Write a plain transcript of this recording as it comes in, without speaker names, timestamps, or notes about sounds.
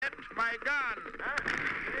my gun.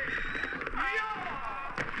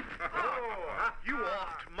 Oh, you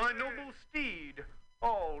oft, my noble steed.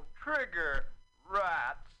 Oh, Trigger,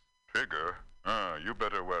 rats. Trigger? You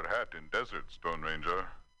better wear hat in desert, Stone Ranger.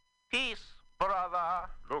 Peace, brother.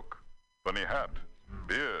 Look, funny hat,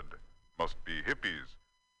 beard, must be hippies.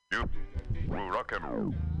 You rock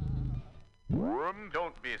and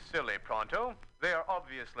Don't be silly, Pronto. They are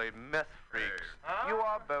obviously meth freaks. You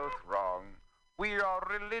are both wrong. We are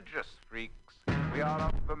religious freaks. We are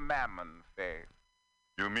of the Mammon faith.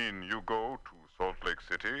 You mean you go to Salt Lake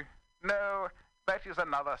City? No, that is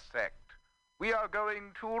another sect. We are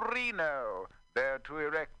going to Reno, there to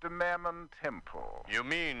erect a Mammon temple. You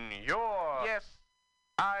mean you're... Yes,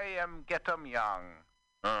 I am Get-em Young.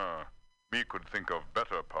 Me could think of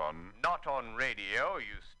better pun. Not on radio,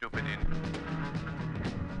 you stupid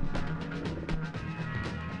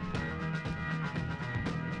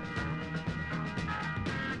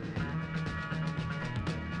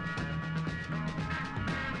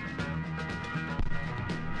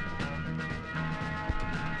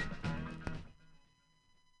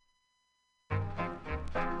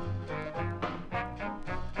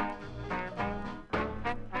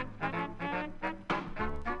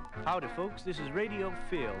Howdy, folks. This is Radio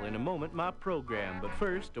Phil. In a moment, my program. But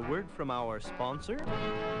first, a word from our sponsor. Brought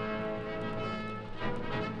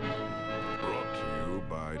to you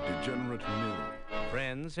by Degenerate Mill.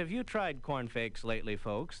 Friends, have you tried cornflakes lately,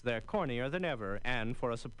 folks? They're cornier than ever. And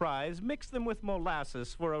for a surprise, mix them with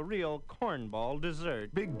molasses for a real cornball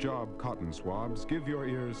dessert. Big Job cotton swabs give your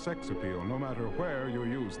ears sex appeal no matter where you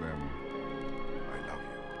use them. I love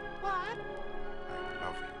you. What? I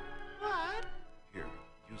love you. What? Here,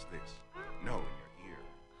 use this. No, in your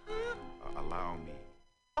ear. Allow me.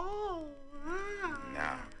 Oh,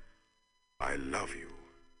 Now, I love you.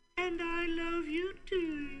 And I love you too,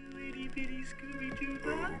 you itty bitty Scooby-Doo.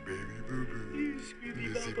 Oh, baby boo-boo. You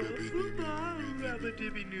Scooby-Baba,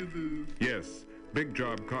 Rubba-dibby-noo-boo. Yes, Big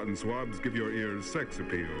Job cotton swabs give your ears sex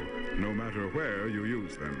appeal no matter where you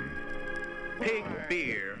use them. Pig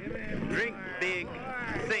beer. Drink big,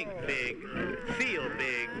 think big, feel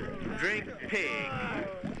big, drink pig.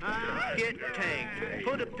 Get tanked.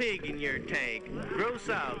 Put a pig in your tank. Gross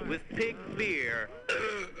out with pig beer.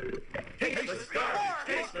 Taste the garbage.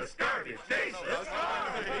 Taste the garbage. Taste the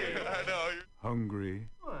garbage. I know. Hungry?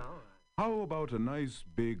 How about a nice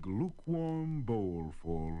big lukewarm bowl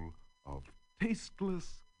full of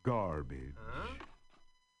tasteless garbage?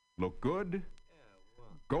 Look good?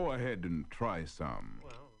 Go ahead and try some.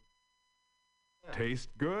 Taste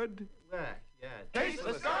good? Taste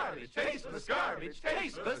the garbage. Taste the garbage.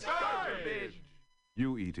 Taste the garbage.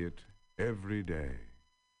 You eat it every day.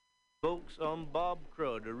 Folks, I'm Bob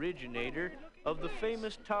Crud, originator of the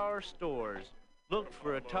famous Tower Stores. Look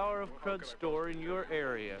for a Tower of Crud store in your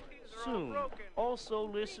area soon. Also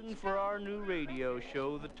listen for our new radio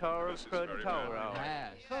show, the Tower of Crud Tower Hour.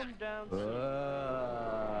 Come down soon.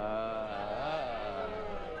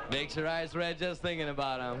 Makes your eyes red just thinking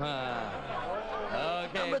about them, huh?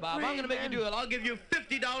 Okay, Bob, I'm gonna make you do it. I'll give you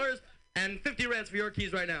 $50 and 50 reds for your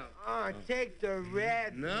keys right now. Oh, take the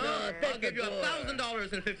red. No, I'll give you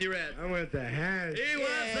 $1,000 and 50 reds. I want the hat. He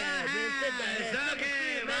wants the hat.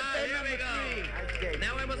 Okay, Bob, here we go.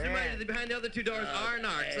 Now I must remind you that behind the other two doors are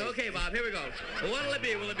narcs. Okay, Bob, here we go. What'll it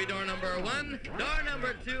be? Will it be door number 1, door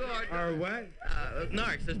number 2, Or what?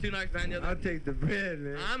 narcs? There's 2 narcs behind the other. I'll take the bread,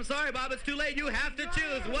 man. I'm sorry, Bob, it's too late. You have to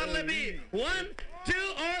choose. What'll it be? 1, 2,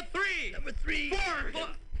 or 3? Number 3. 4.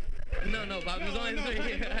 No, Bob, there's only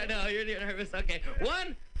 3. I know, you're nervous. Okay.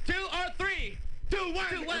 1, 2, or 3? 2, 1.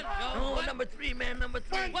 2, 1. No, Oh, number 3, man, number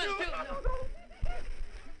 3. 1, 2.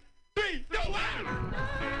 3, 2, 1.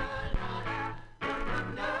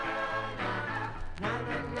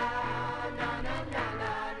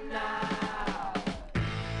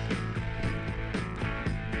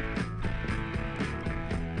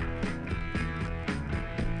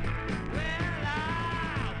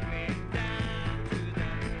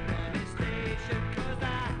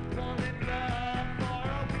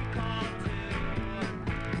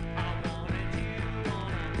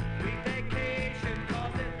 Vacation,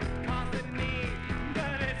 'cause it costed me,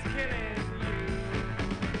 but it's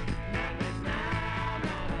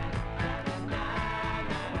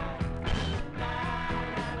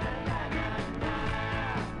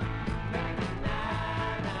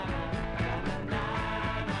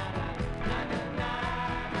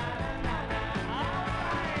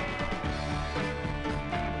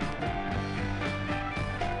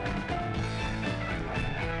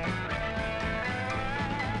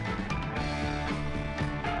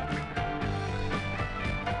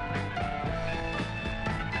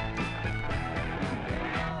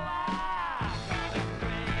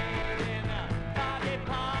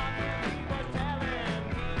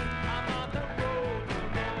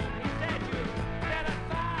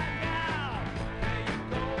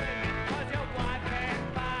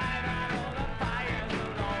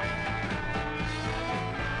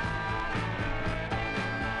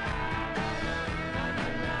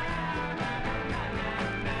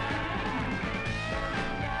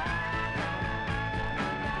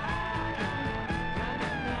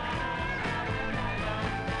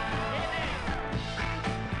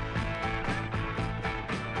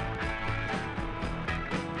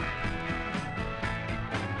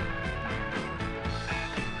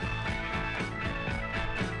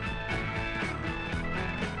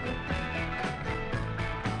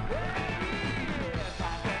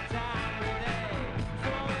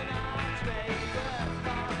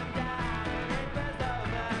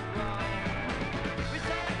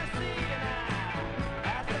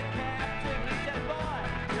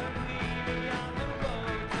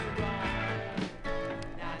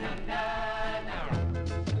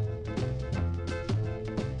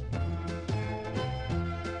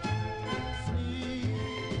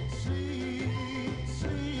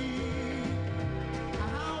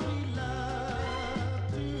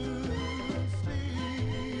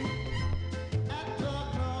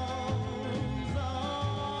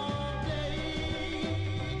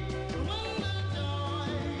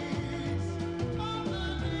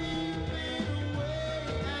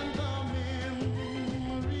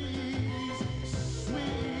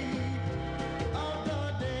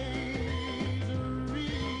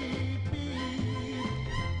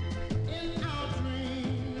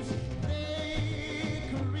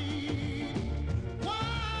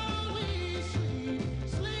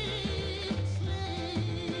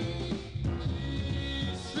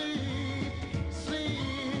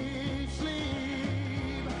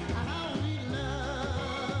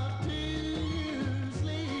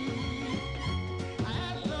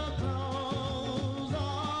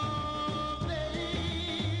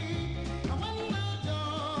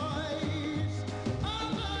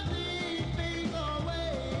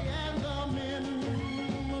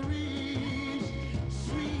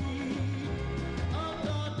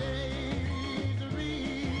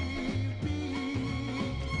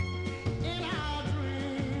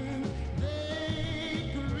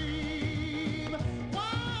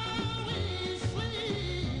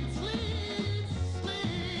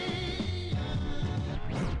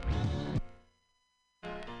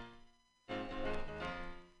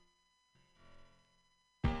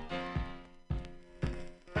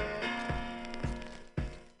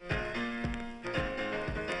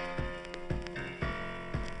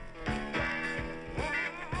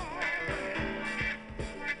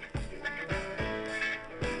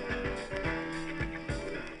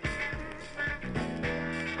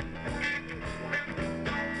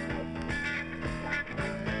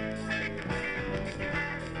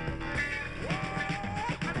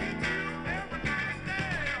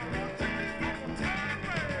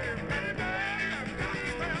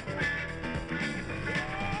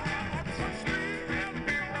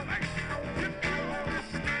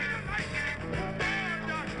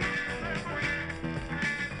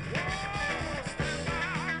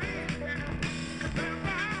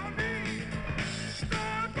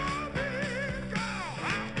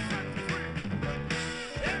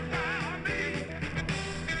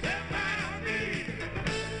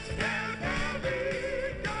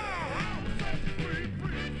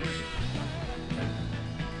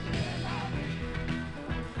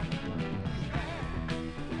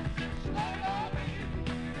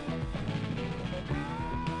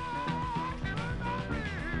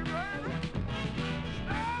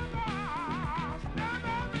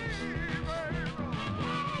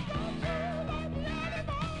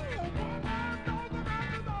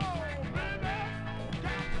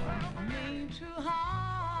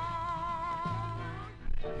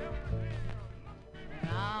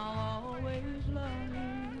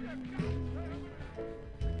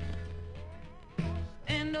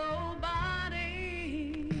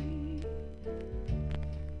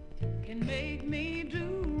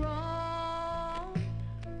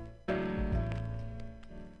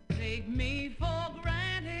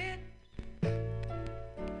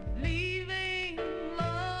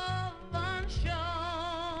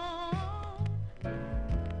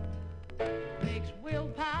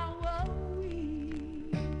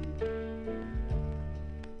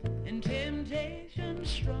temptation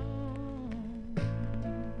strong.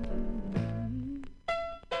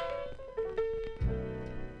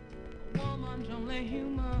 A woman's only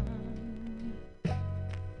human.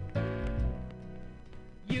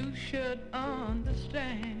 You should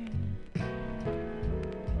understand.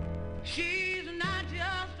 She's not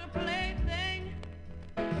just a plaything.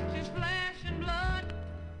 She's flesh and blood,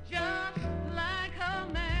 just like her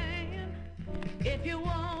man. If you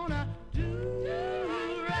wanna do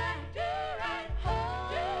right,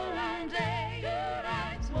 home day,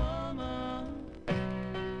 woman,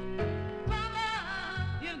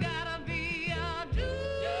 you gotta be a do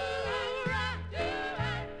right,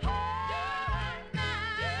 home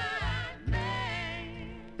night man.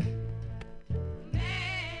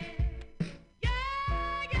 Yeah,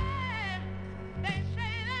 they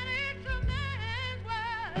say that it's a man's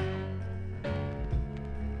world,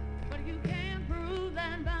 but you can't prove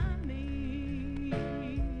that by me.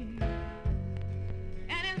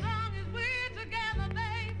 And as long as we're together,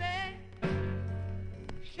 baby,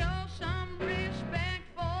 show some respect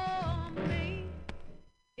for me.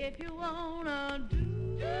 If you wanna do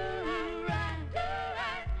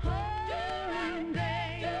right, home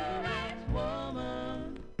day,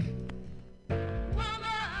 woman.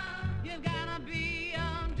 You gotta be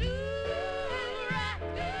on do right,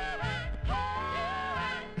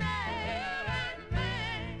 home man.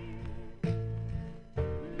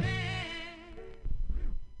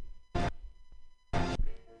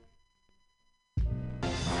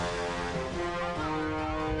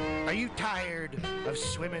 Are you tired of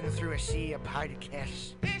swimming through a sea of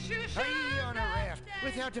podcasts? Are you on a raft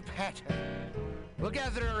without a paddle? Well,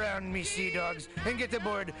 gather around me, sea dogs, and get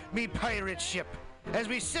aboard me pirate ship as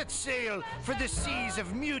we set sail for the seas of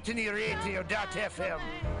MutinyRadio.fm.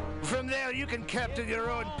 From there, you can captain your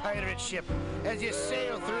own pirate ship as you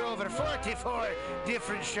sail through over 44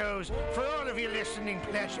 different shows for all of your listening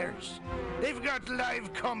pleasures. They've got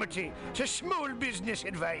live comedy to small business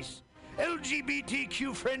advice,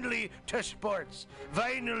 LGBTQ friendly to sports,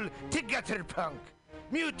 vinyl to gutter punk.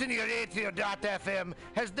 MutinyRadio.fm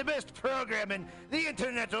has the best programming the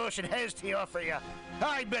internet ocean has to offer you.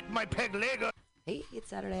 I bet my peg Lego. Hey, it's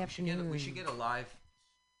Saturday afternoon. We should get a live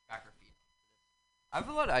tracker feed. I have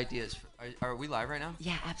a lot of ideas. Are we live right now?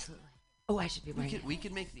 Yeah, absolutely. Oh, I should be wearing it. We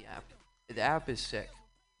could make the app. The app is sick.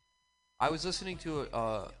 I was listening to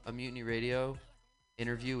a Mutiny Radio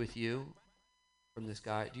interview with you from this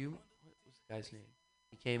guy. What was the guy's name?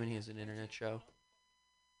 He came and he has an internet show.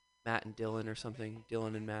 Matt and Dylan or something.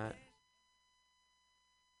 Dylan and Matt.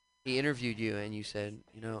 He interviewed you and you said,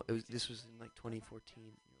 this was in like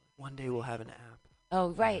 2014. One day we'll have an app.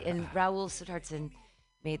 Oh, right. And Raul Siddharthan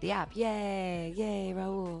made the app. Yay,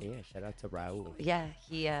 Raul. Yeah, shout out to Raul.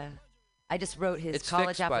 Yeah, I just wrote his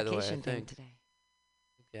college fixed, application thing today.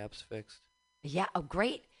 The app's fixed. Yeah, oh,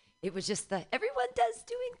 great. It was just everyone does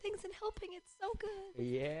doing things and helping. It's so good.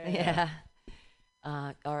 Yeah. Yeah.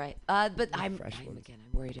 All right. But I'm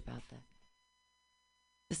worried about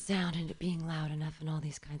the sound and it being loud enough and all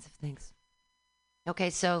these kinds of things.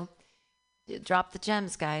 Okay, so drop the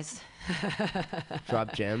gems, guys.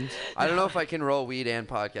 Drop gems? I don't know if I can roll weed and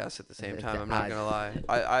podcast at the same time. I'm not going to lie.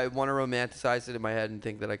 I want to romanticize it in my head and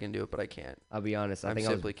think that I can do it, but I can't. I'll be honest. I think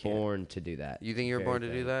I was born to do that. You think you were born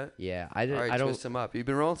to do that? Yeah. All right, twist them up. You've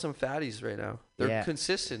been rolling some fatties right now. They're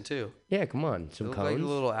consistent, too. Yeah, come on. Some they look cones. like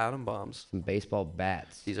little atom bombs. Some baseball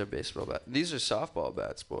bats. These are baseball bats. These are softball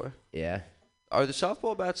bats, boy. Yeah. Are the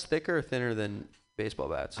softball bats thicker or thinner than baseball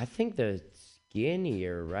bats? I think they're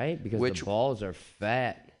skinnier, right? Because the balls are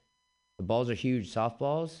fat. The balls are huge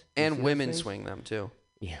softballs. And women swing them, too.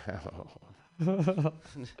 Yeah.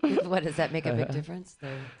 What, does that make a big difference?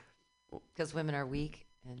 Because women are weak?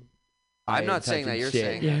 And I'm not saying that. You're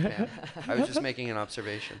saying that, man. I was just making an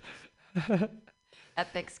observation.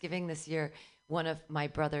 At Thanksgiving this year, one of my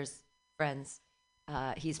brother's friends,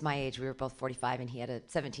 he's my age, we were both 45, and he had a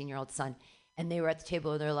 17-year-old son. And they were at the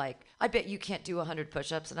table, and they're like, I bet you can't do 100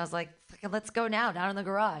 push-ups. And I was like, let's go now, down in the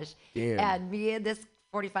garage. Damn. And me and this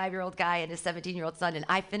 45-year-old guy and his 17-year-old son, and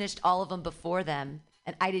I finished all of them before them,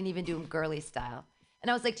 and I didn't even do them girly style.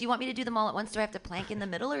 And I was like, do you want me to do them all at once? Do I have to plank in the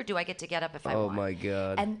middle, or do I get to get up if I want? Oh, my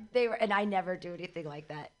God. And I never do anything like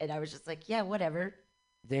that. And I was just like, yeah, whatever.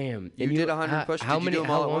 Damn. You did 100 push-ups. Did you do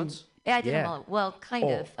them all at once? Yeah, I did them all. Well,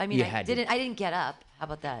 kind of. I mean, I didn't get up. How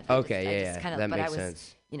about that? Okay, that makes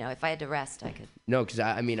sense. If I had to rest, I could. No, because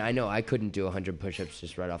I know I couldn't do 100 push-ups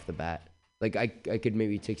just right off the bat. Like, I could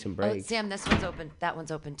maybe take some breaks. Oh, Sam, this one's open. That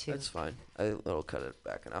one's open, too. That's fine. It'll cut it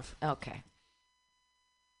back enough. Okay.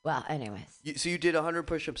 Well, anyways. So you did 100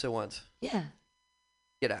 push-ups at once? Yeah.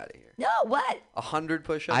 Get out of here. No, what? 100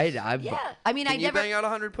 push-ups? Yeah. I mean, Can I you never bang out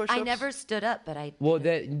 100 push-ups? I never stood up, but I. Well,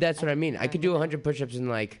 that's what I mean. I could do 100 push-ups in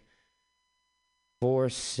like 4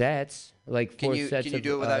 sets. Like 4 sets. Can you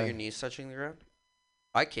do it without your knees touching the ground?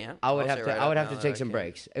 I can't. I would have to take some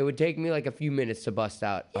breaks. It would take me like a few minutes to bust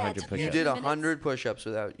out 100 push-ups. You did 100 push-ups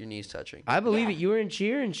without your knees touching. I believe it. You were in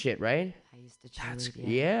cheer and shit, right? I used to cheerlead.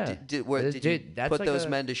 Yeah. Did you put like those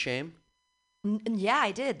men to shame? Yeah,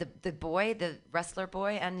 I did. The wrestler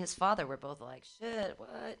boy, and his father were both like, "Shit,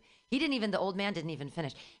 what?" The old man didn't even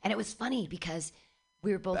finish. And it was funny because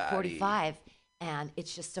we were both 45, and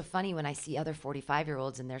it's just so funny when I see other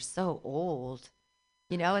 45-year-olds, and they're so old,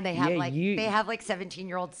 and they have they have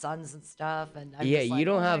 17-year-old sons and stuff. And I'm just like, you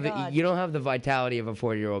don't oh have my God. you don't have the vitality of a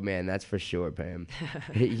 40-year-old man. That's for sure, Pam.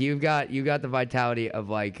 you got the vitality of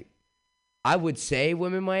like, I would say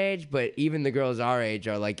women my age, but even the girls our age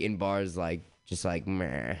are like in bars like. Just like,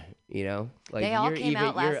 meh, Like they all came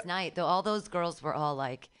out last night, though. All those girls were all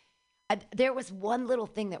like, there was one little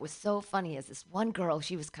thing that was so funny. Is this one girl?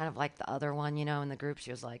 She was kind of like the other one, in the group. She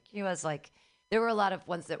was like, there were a lot of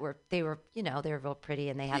ones that were real pretty,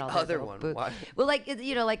 and they had all the other one. Why? Well,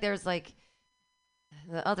 there's like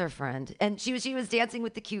the other friend, and she was dancing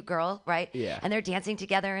with the cute girl, right? Yeah. And they're dancing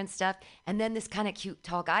together and stuff. And then this kind of cute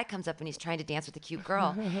tall guy comes up and he's trying to dance with the cute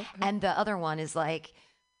girl, and the other one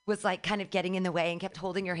was kind of getting in the way and kept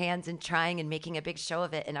holding her hands and trying and making a big show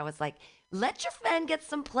of it. And I was like, let your friend get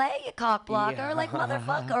some play, you cock blocker. Yeah. Like,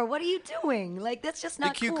 motherfucker, what are you doing? Like, that's just not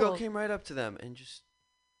cool. The cute girl came right up to them and just...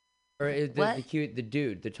 Or the tall dude. The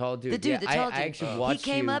dude, the tall dude. I actually watched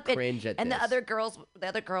he came you up cringe at and this. the other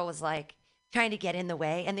girl was like, trying to get in the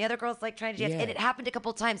way, and the other girl's like trying to dance, and it happened a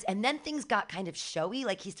couple times, and then things got kind of showy.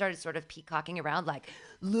 Like he started sort of peacocking around, like,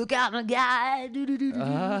 look out, my guy,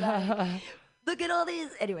 like, look at all these.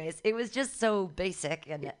 Anyways, it was just so basic,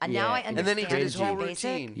 and now I understand. And then he did his whole basic.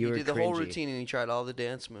 routine. He did the whole routine, and he tried all the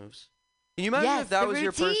dance moves. Can you imagine Yes, if that the was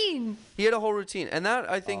your routine. He had a whole routine, and that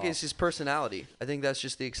I think is his personality. I think that's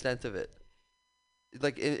just the extent of it.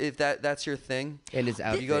 Like if that's your thing, and his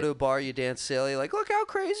outfit. You go to a bar, you dance silly, like look how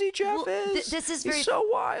crazy Jeff is. This is He's so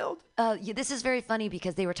wild. This is very funny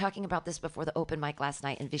because they were talking about this before the open mic last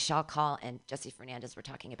night, and Vishal Kaul and Jesse Fernandez were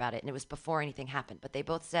talking about it, and it was before anything happened. But they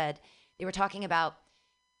both said they were talking about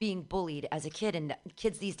being bullied as a kid, and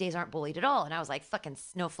kids these days aren't bullied at all. And I was like, fucking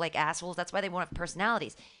snowflake assholes. That's why they won't have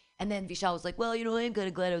personalities. And then Vishal was like, well, I'm kind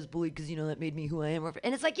of glad I was bullied because, that made me who I am.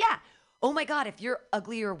 And it's like, yeah. Oh my God, if you're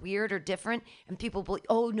ugly or weird or different and people bully,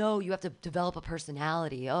 oh no, you have to develop a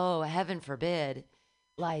personality. Oh, heaven forbid.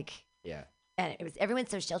 Like, yeah. And it was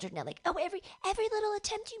everyone's so sheltered now, like, oh, every little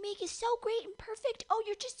attempt you make is so great and perfect. Oh,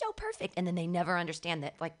 you're just so perfect. And then they never understand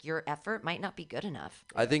that like your effort might not be good enough.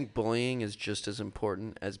 I think bullying is just as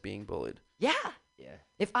important as being bullied. Yeah. Yeah.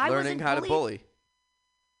 If I learning how to bully.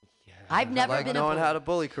 Yeah. I've never like been knowing a bully. how to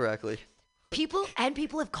bully correctly. People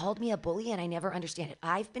have called me a bully, and I never understand it.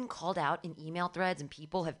 I've been called out in email threads, and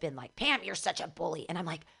people have been like, Pam, you're such a bully. And I'm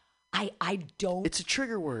like, I don't. It's a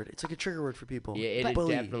trigger word. It's like a trigger word for people. Yeah, it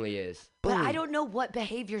definitely is. But I don't know what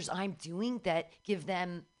behaviors I'm doing that give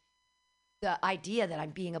them the idea that I'm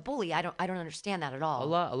being a bully. I don't understand that at all.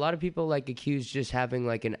 A lot of people like accuse just having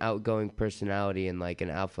like an outgoing personality and like an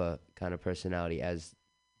alpha kind of personality as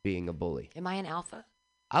being a bully. Am I an alpha?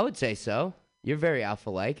 I would say so. You're very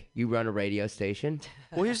alpha-like. You run a radio station.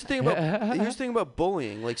 Well, here's the thing about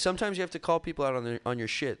bullying. Like sometimes you have to call people out on your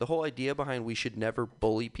shit. The whole idea behind we should never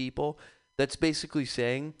bully people, that's basically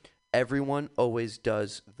saying everyone always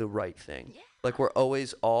does the right thing. Yeah. Like we're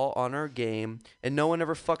always all on our game, and no one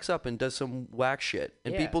ever fucks up and does some whack shit.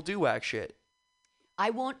 And people do whack shit.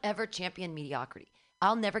 I won't ever champion mediocrity.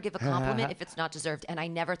 I'll never give a compliment if it's not deserved, and I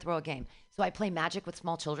never throw a game. So I play Magic with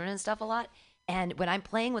small children and stuff a lot. And when I'm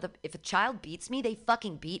playing if a child beats me, they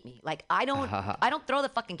fucking beat me. Like I don't throw the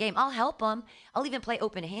fucking game. I'll help them. I'll even play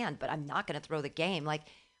open hand, but I'm not going to throw the game. Like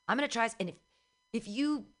I'm going to try. And if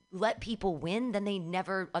you let people win, then they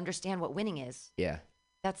never understand what winning is. Yeah.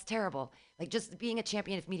 That's terrible. Like just being a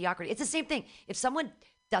champion of mediocrity. It's the same thing. If someone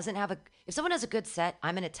has a good set,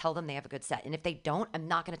 I'm going to tell them they have a good set. And if they don't, I'm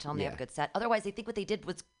not going to tell them they have a good set. Otherwise, they think what they did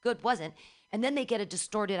was good wasn't. And then they get a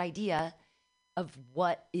distorted idea of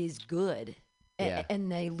what is good. Yeah.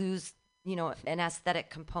 And they lose, an aesthetic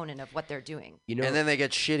component of what they're doing. And then they get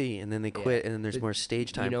shitty, and then they quit, and then there's more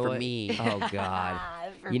stage time for what? me. Oh God.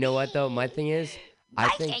 You know what though? My thing is, I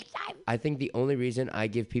think the only reason I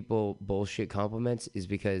give people bullshit compliments is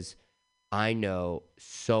because I know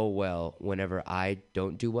so well whenever I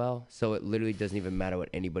don't do well. So it literally doesn't even matter what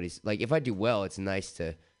anybody's like. If I do well, it's nice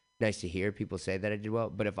to hear people say that I did well.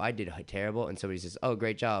 But if I did terrible and somebody says, "Oh,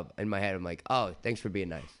 great job," in my head I'm like, "Oh, thanks for being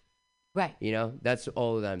nice." Right. You know, that's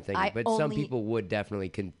all that I'm thinking. I But some only- people would definitely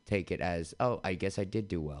can take it as, oh, I guess I did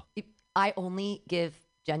do well. I only give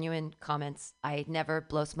genuine comments. I never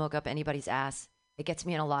blow smoke up anybody's ass. It gets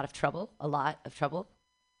me in a lot of trouble.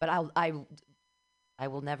 But I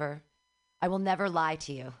will never lie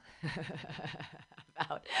to you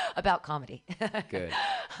about comedy. Good.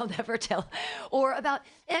 I'll never tell, or about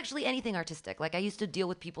actually anything artistic. Like I used to deal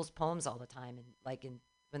with people's poems all the time, and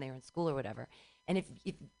when they were in school or whatever. And if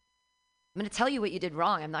I'm going to tell you what you did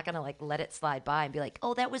wrong, I'm not going to like let it slide by and be like,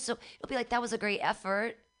 oh, that was so. It'll be like that was a great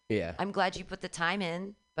effort. Yeah. I'm glad you put the time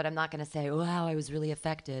in, but I'm not going to say, wow, I was really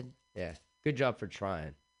affected. Yeah. Good job for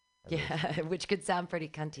trying. Yeah, which could sound pretty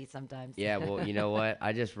cunty sometimes. Yeah, well, you know what?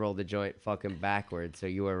 I just rolled the joint fucking backwards, so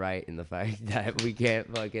you were right in the fact that we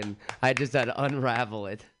can't fucking. I just had to unravel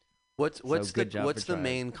it. What's good job the for trying.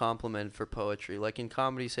 main compliment for poetry? Like in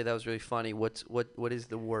comedy, you say that was really funny. What is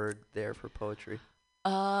the word there for poetry?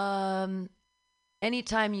 Anytime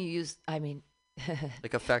you use,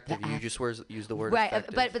 Like effective, you just use the word right,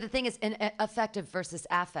 effective. but the thing is, effective versus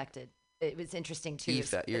affected. It was interesting too.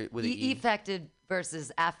 Effected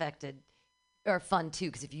versus affected are fun too,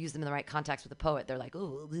 because if you use them in the right context with a poet, they're like,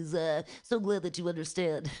 "Oh, so glad that you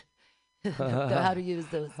understand how to use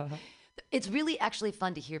those." It's really actually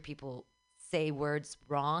fun to hear people say words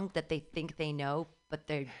wrong that they think they know, but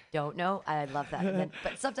they don't know. I love that.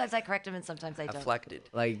 But sometimes I correct them, and sometimes I don't.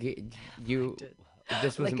 Afflected. Like you.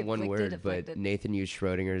 This wasn't Like one word, afflicted. but Nathan used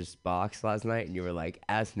Schrodinger's box last night, and you were like,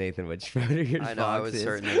 "Ask Nathan what Schrodinger's box is." I know. I was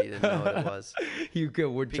certain that he didn't know what it was.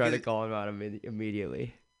 We're trying to call him out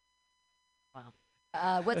immediately. Wow.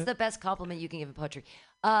 What's the best compliment you can give in poetry?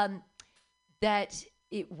 That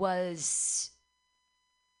it was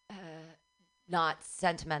not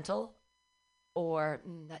sentimental, or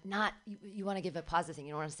not. You want to give a positive thing.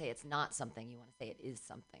 You don't want to say it's not something. You want to say it is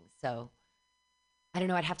something. So. I don't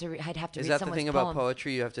know. I'd have to. I'd have to. Is read that the someone's thing poem. about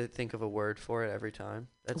poetry? You have to think of a word for it every time.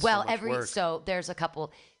 That's well, so much work. so there's a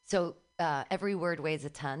couple. So every word weighs a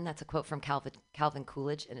ton. That's a quote from Calvin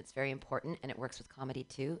Coolidge, and it's very important, and it works with comedy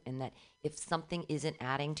too. In that, if something isn't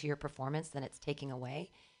adding to your performance, then it's taking away,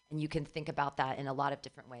 and you can think about that in a lot of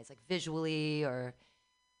different ways, like visually or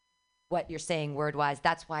what you're saying word wise.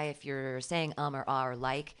 That's why if you're saying or ah or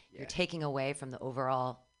like, you're taking away from the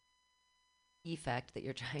overall effect that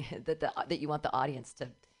you're trying that you want the audience to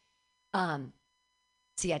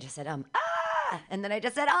see. I just said and then I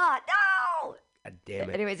just said no. God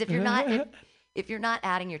damn it. Anyways, if you're not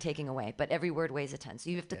adding, you're taking away, but every word weighs a ton,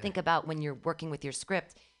 so you have to think about when you're working with your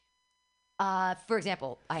script. For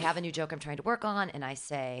example, I have a new joke I'm trying to work on, and I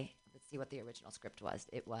say, let's see what the original script was.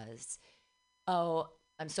 It was, oh,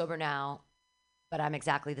 I'm sober now, but I'm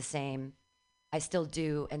exactly the same. I still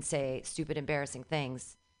do and say stupid, embarrassing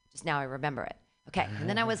things. Just now I remember it. Okay. And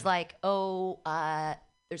then I was like,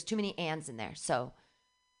 there's too many ands in there. So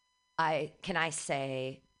I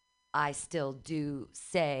say I still do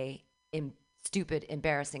say stupid,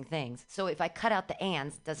 embarrassing things. So if I cut out the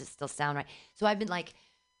ands, does it still sound right? So I've been like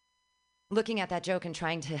looking at that joke and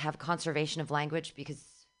trying to have conservation of language, because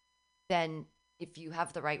then if you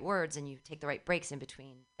have the right words and you take the right breaks in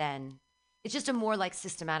between, then it's just a more like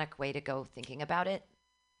systematic way to go thinking about it.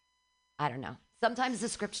 I don't know. Sometimes the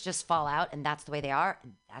scripts just fall out, and that's the way they are,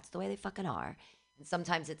 and that's the way they fucking are. And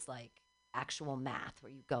sometimes it's like actual math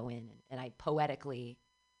where you go in and I poetically,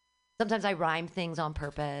 sometimes I rhyme things on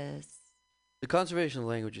purpose. The conservation of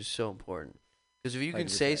language is so important. Because if you can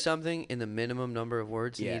say something in the minimum number of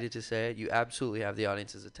words needed to say it, you absolutely have the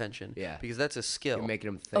audience's attention. Yeah. Because that's a skill. You're making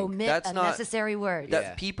them think. Omit That's a not necessary word.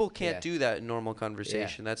 People can't do that in normal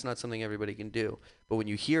conversation. That's not something everybody can do. But when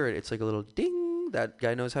you hear it, it's like a little ding. That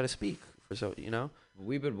guy knows how to speak.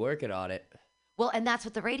 We've been working on it. Well, and that's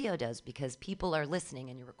what the radio does, because people are listening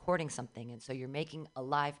and you're recording something, and so you're making a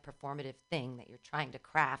live performative thing that you're trying to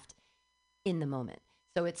craft in the moment.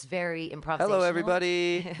 So it's very improvisational. Hello,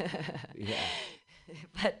 everybody.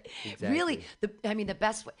 But really, the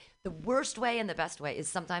best way, the worst way and the best way is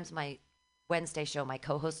sometimes my Wednesday show, my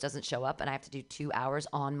co-host doesn't show up and I have to do 2 hours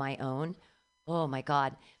on my own. Oh my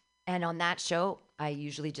God. And on that show, I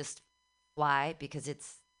usually just fly because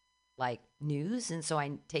it's like news. And so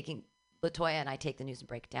I'm taking LaToya and I take the news and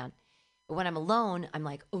break it down. But when I'm alone, I'm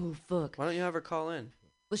like, oh, fuck. Why don't you have her call in?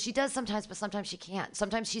 Well, she does sometimes, but sometimes she can't.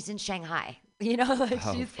 Sometimes she's in Shanghai. You know, like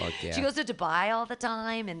fuck yeah. She goes to Dubai all the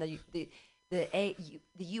time, and the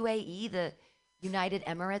UAE, the United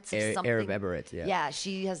Emirates or something. Arab Emirates, yeah. Yeah,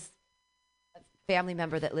 she has a family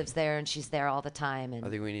member that lives there, and she's there all the time. And I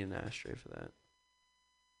think we need an ashtray for that.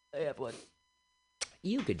 I have one.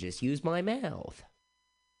 You could just use my mouth.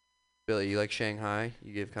 Billy, you like Shanghai?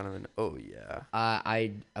 You give kind of an, oh, yeah.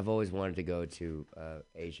 I've always wanted to go to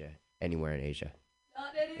Asia. anywhere in Asia.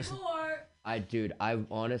 Not anymore. I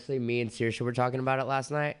honestly, me and Saoirse were talking about it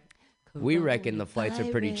last night. We reckon the flights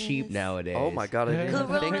are pretty cheap nowadays. Oh my God, I didn't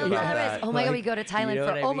even think about that. Oh my God, we go to Thailand know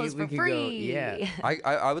for what I mean? almost We for could free. go- yeah.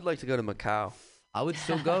 I would like to go to Macau. I would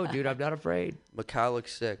still go, dude. I'm not afraid. Macau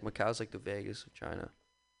looks sick. Macau's like the Vegas of China.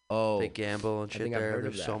 Oh. They gamble and I shit think I've there. heard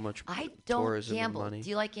of There's so that. much I don't tourism gamble. and money. Do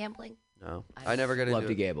you like gambling? No. I never got into Love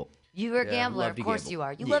to it. gamble. You are a Yeah, gambler. love Of to course gamble. you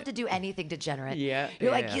are. You Yeah. love to do anything degenerate. Yeah.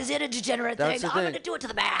 You're like, yeah. is it a degenerate That's thing? the I'm thing. going to do it to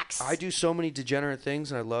the max. I do so many degenerate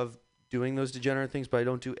things, and I love doing those degenerate things, but I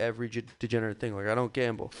don't do every degenerate thing. Like, I don't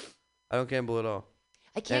gamble. I don't gamble at all.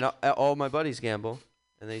 I can't. And all my buddies gamble,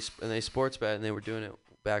 and they sports bet, and they were doing it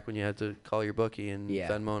back when you had to call your bookie and Yeah.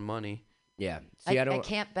 Venmo money. Yeah. See, I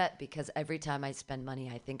can't bet because every time I spend money,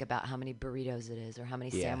 I think about how many burritos it is or how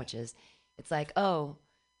many Yeah. sandwiches. It's like, oh,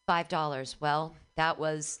 $5. Well, that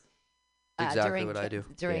was Exactly during what I do.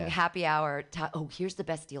 during Yeah. happy hour. Oh, here's the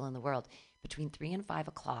best deal in the world. Between 3 and 5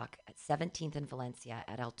 o'clock at 17th and Valencia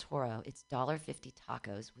at El Toro, it's $1.50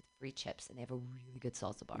 tacos with free chips, and they have a really good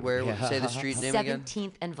salsa bar. Where say the street name again?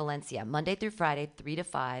 17th and Valencia, Monday through Friday, 3 to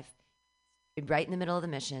 5, right in the middle of the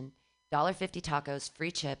mission. $1.50 tacos,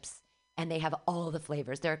 free chips, and they have all the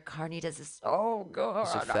flavors. Their carnitas is so good.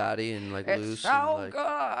 Is it fatty and like It's loose so and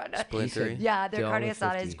like good. splintery? Yeah, their carne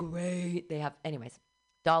asada is $1.50. great. They have, anyways,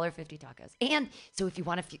 $1.50 tacos. And so if you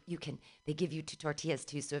want to, you can, they give you 2 tortillas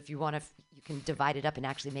too. So if you want to, you can divide it up and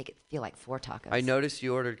actually make it feel like 4 tacos. I noticed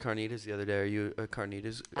you ordered carnitas the other day. Are you a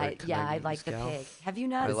carnitas? I like the gal? pig. Have you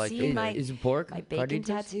not I like seen the my, Is it pork? my bacon Carnitas?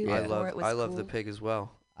 tattoo? I before love it was I love the cool? pig as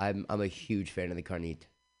well. I'm a huge fan of the carnita.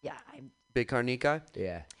 Yeah, I'm Big carnita guy.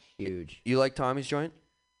 Yeah. Huge. You like Tommy's joint?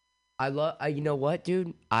 You know what,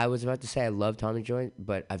 dude? I was about to say I love Tommy Joint,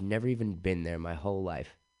 but I've never even been there my whole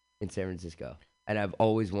life in San Francisco. And I've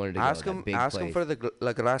always wanted to go Ask to that him. big Ask place. him for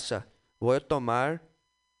la grasa. Voy a tomar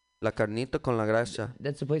la carnita con la grasa.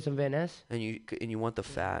 That's the place on Van Ness? And you want the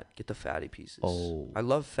fat. Get the fatty pieces. Oh. I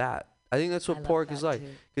love fat. I think that's I what love pork fat is like. too.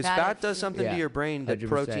 Because Fat fat is does good. something to Yeah, your brain that 100%.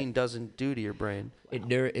 protein doesn't do to your brain.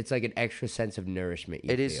 It's like an extra sense of nourishment.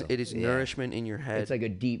 It is Yeah. nourishment in your head. It's like a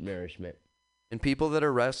deep nourishment. And people that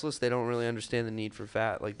are restless, they don't really understand the need for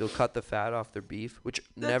fat. Like they'll cut the fat off their beef, which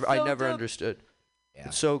That's I so never dumb. understood. Yeah.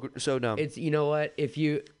 It's so dumb. It's, you know what? If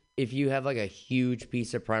you have like a huge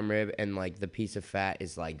piece of prime rib and like the piece of fat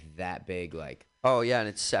is like that big, like Oh yeah, and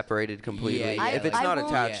it's separated completely. Yeah, if it's I not won't-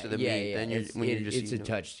 attached to the yeah, meat, yeah, then you're it's, when you're just it's a eating it.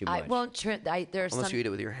 touch too much. I won't. There are Unless some. you eat it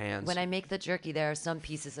with your hands. When I make the jerky, there are some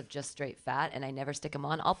pieces of just straight fat, and I never stick them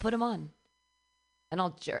on. I'll put them on, and I'll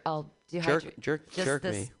dehydrate. jerk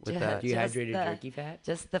me with that. Dehydrated jerky fat?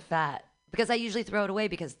 Just the fat, because I usually throw it away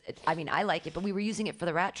because I like it, but we were using it for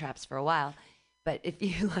the rat traps for a while. But if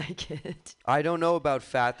you like it, I don't know about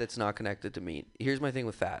fat that's not connected to meat. Here's my thing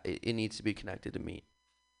with fat: it needs to be connected to meat.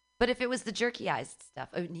 but if it was the jerkyized stuff,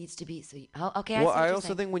 it needs to be. So okay. Well, I I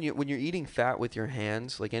also think when you're eating fat with your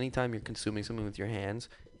hands, like anytime you're consuming something with your hands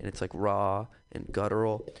and it's like raw and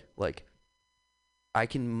guttural, like I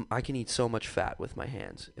can eat so much fat with my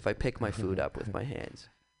hands if I pick my food up with my hands.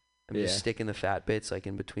 I'm just sticking the fat bits like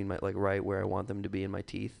in between my right where I want them to be in my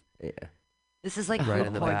teeth. Yeah. this is like Right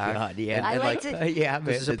in the back. God, yeah. I And like to. Yeah,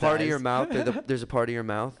 There's a part of your mouth. There's a part of your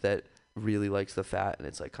mouth that really likes the fat, and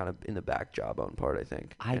it's like kind of in the back jawbone part, I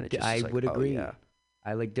think. And it just I is like, would oh, agree. yeah.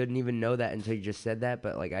 I like didn't even know that until you just said that,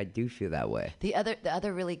 but like I do feel that way. The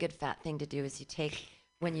other really good fat thing to do is you take,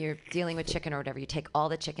 when you're dealing with chicken or whatever, you take all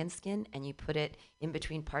the chicken skin and you put it in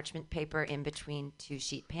between parchment paper, in between 2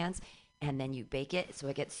 sheet pans, and then you bake it so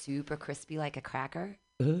it gets super crispy like a cracker.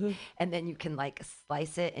 And then you can like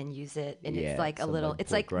slice it and use it, and Yeah, it's like a some, little. like,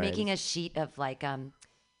 It's like pork making a rinds. sheet of like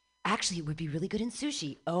Actually, it would be really good in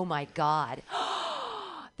sushi. Oh my god.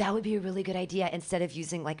 That would be a really good idea. Instead of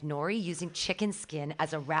using like nori, using chicken skin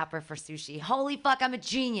as a wrapper for sushi. Holy fuck, I'm a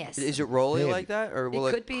genius. Is it rolly Maybe. like that, or will It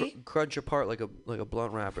it, could be. crunch apart like a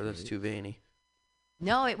blunt wrapper that's too veiny?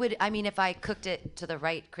 No, it would. I mean, if I cooked it to the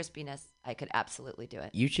right crispiness, I could absolutely do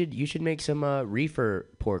it. You should make some reefer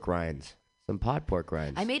pork rinds, some pot pork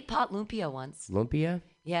rinds. I made pot lumpia once. lumpia.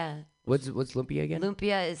 Yeah. What's lumpia again?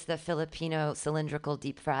 Lumpia is the Filipino cylindrical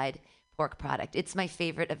deep fried pork product. It's my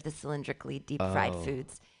favorite of the cylindrically deep fried Oh.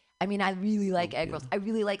 foods. I mean, I really like egg rolls. I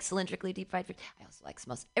really like cylindrically deep fried food. I also like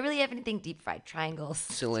samosa. I really have anything deep fried. Triangles.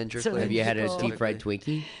 Cylindrically. Have you had a Cylindrical. deep fried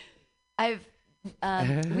Twinkie? I've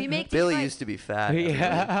we make deep Billy fried, used to be fat.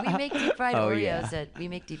 Yeah. we make deep fried Oh, Oreos yeah. we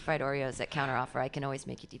make deep fried Oreos at counteroffer. I can always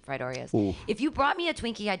make you deep fried Oreos. Ooh. If you brought me a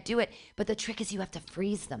Twinkie, I'd do it. But the trick is you have to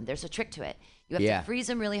freeze them. There's a trick to it. You have Yeah. to freeze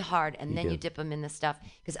them really hard, and then do. you dip them in the stuff,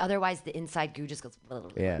 because otherwise the inside goo just goes.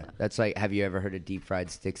 Yeah, that's like. Have you ever heard of deep fried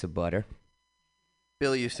sticks of butter?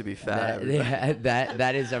 Bill used to be fat.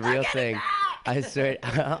 That is a real thing. I swear,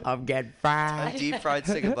 I'm getting fried. A deep fried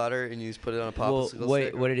stick of butter, and you just put it on a popsicle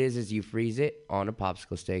stick. What it is you freeze it on a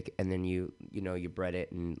popsicle stick, and then you bread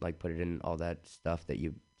it and like put it in all that stuff that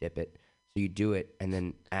you dip it. So you do it, and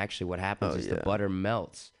then actually what happens is the butter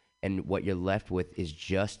melts, and what you're left with is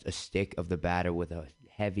just a stick of the batter with a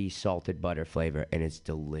heavy salted butter flavor, and it's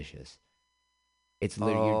delicious. It's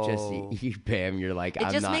literally you're like,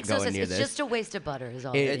 I'm not going near this. It's just a waste of butter, is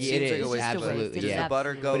all. It seems like a waste of absolutely. butter. Does the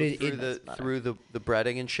butter go through the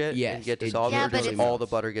breading and shit and get dissolved, or does all the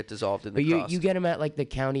butter get dissolved in the crust? But you get them at like the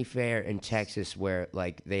county fair in Texas, where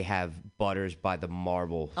like they have butters by the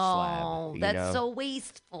marble slab. Oh, that's so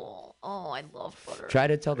wasteful. Oh, I love butter. Try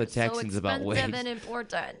to tell the Texans about waste. So expensive and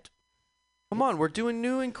important. Come on, we're doing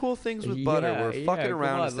new and cool things with butter. We're fucking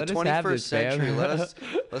around. It's the 21st century.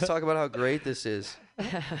 Let's talk about how great this is.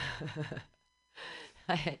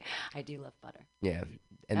 I do love butter. Yeah,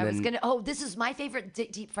 and this is my favorite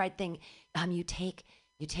deep fried thing. You take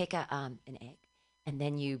an egg, and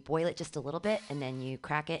then you boil it just a little bit, and then you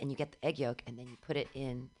crack it, and you get the egg yolk, and then you put it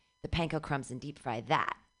in the panko crumbs and deep fry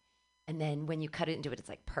that. And then when you cut it into it, it's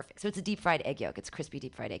like perfect. So it's a deep fried egg yolk. It's crispy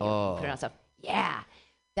deep fried egg yolk. You put it on stuff. Yeah.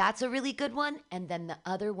 That's a really good one. And then the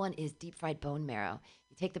other one is deep fried bone marrow.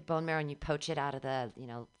 You take the bone marrow and you poach it out of the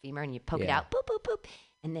femur and you poke it out, boop, boop, boop.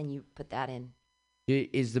 And then you put that in.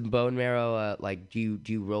 Is the bone marrow do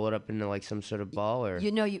you roll it up into like some sort of ball or?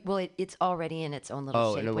 It's already in its own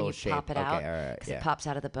little shape when you pop it out. Because it pops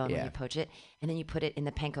out of the bone when you poach it. And then you put it in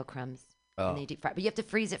the panko crumbs. And then you deep fry. But you have to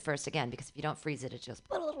freeze it first again, because if you don't freeze it, it just.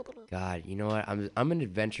 God, you know what? I'm an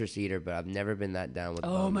adventurous eater, but I've never been that down with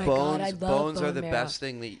bones. Oh my God, I love bones are bone the marrow. best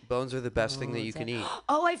thing. Bones are the best thing that you can eat.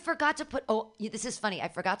 Oh, I forgot to put. Oh, this is funny. I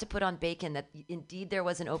forgot to put on bacon that indeed there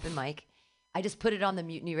was an open mic. I just put it on the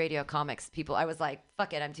Mutiny Radio comics. People, I was like,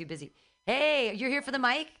 fuck it, I'm too busy. Hey, you're here for the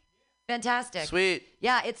mic? Fantastic. Sweet.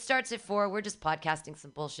 Yeah, it starts at 4. We're just podcasting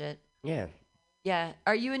some bullshit. Yeah. Yeah.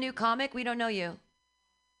 Are you a new comic? We don't know you.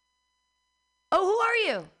 Oh, who are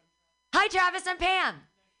you? Hi, Travis. I'm Pam.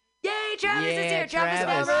 Yay, Travis is here. Travis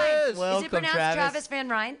Van Rijn. Welcome, is it pronounced Travis Van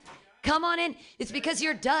Rijn? Come on in. It's because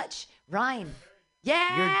you're Dutch. Rijn.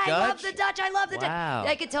 Yeah, You're I love Dutch? the Dutch. I love the Wow.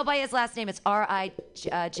 Dutch. I can tell by his last name. It's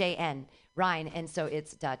Rijn. Rijn, and so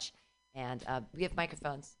it's Dutch. And we have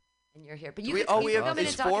microphones, and you're here. But you can come in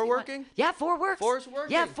is and talk 4 if you want. working? Yeah, 4 works. 4's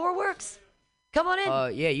working? Yeah, 4 works. Come on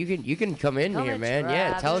in. Yeah, you can come in Come here, in, man.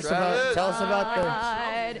 Yeah, tell us about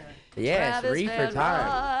the. Yeah, it's reefer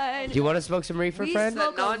time. Do you want to smoke some reefer, friend?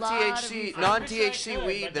 That non-THC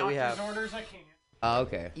weed that we have. Oh,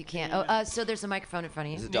 okay. You can't. So there's a microphone in front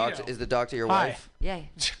of you. Is the doctor your Hi. wife? Yeah.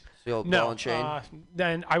 The old No, ball and chain?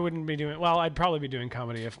 then I wouldn't be doing. Well, I'd probably be doing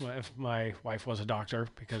comedy if my wife was a doctor,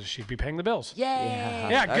 because she'd be paying the bills. Yay!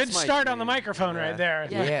 Yeah, That's good my start on the dream. microphone right there.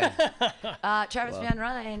 Yeah. Travis Van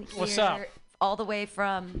Rijn here. What's up? All the way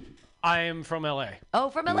from. I am from LA. Oh,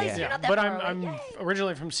 from LA, so you're not that But far I'm away. Yay.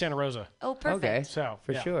 originally from Santa Rosa. Oh, perfect. Okay. So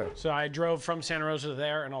For sure. So I drove from Santa Rosa to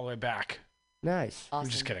there and all the way back. Nice. Awesome. I'm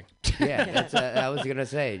just kidding. Yeah, that's I was gonna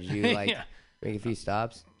say. Did you like make a few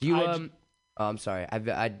stops? Do you I oh, I'm sorry. I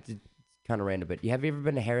did kind of random, but have you ever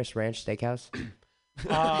been to Harris Ranch Steakhouse?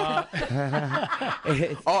 I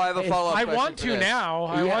have a follow-up I question want for to this. now.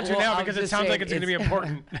 I want to now because it sounds like it's going to be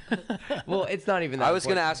important. Well, it's not even that I was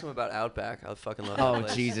going to important. ask him about Outback. I fucking love Oh, that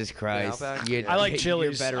place. Jesus Christ. Outback? I like You're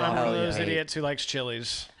Chili's. better I'm off. one of Oh, those yeah. idiots who likes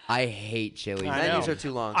Chili's. I hate Chili's. I Menus know. are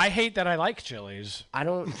too long. I hate that I like Chili's. I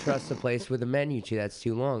don't trust a place with a menu that's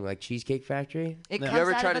too long, like Cheesecake Factory. It You comes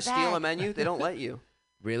ever out try of to a steal bag. a menu? They don't let you.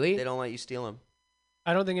 Really? They don't let you steal them.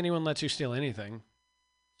 I don't think anyone lets you steal anything.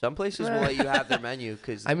 Some places will let you have their menu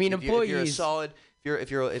because I mean, if you're a employees- solid,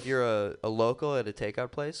 if you're a local at a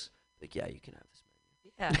takeout place, like yeah, you can have this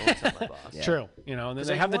menu. Yeah. Don't tell my boss. Yeah. True. You know, and then 'Cause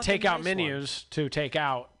they I have the want the takeout nice menus to take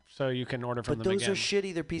out, so you can order from But them those again. are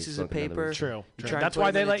shitty. They're pieces of look another paper. one. True. You True. try and That's put why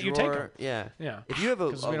them they in a let you take drawer. 'em. Yeah. Yeah. If you have a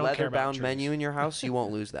 'Cause we don't care about leather-bound Chili's. menu in your house, you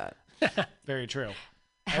won't lose that. Very true.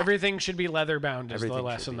 Everything should be leather bound is Everything the should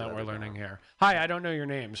lesson be that we're leather learning bound. here. Hi, I don't know your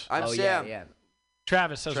names. I'm oh, Sam. Yeah.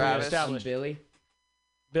 Travis, as we Travis. I'm established. Billy.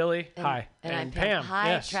 Billy, And, hi. And I'm Pam.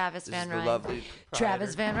 Hi, yes. Travis This Van is the Rijn. lovely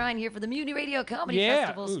Travis Van Rijn here for the Mutiny Radio Comedy Yeah.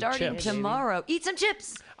 Festival Ooh, starting chips. tomorrow. Eat some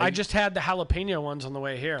chips. I just had the jalapeno ones on the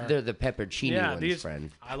way here. They're the peppercini yeah, ones, these,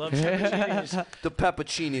 friend. I love pepperoncinis. The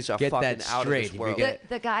peppuccinis are Get fucking that out of straight. this If you world. get-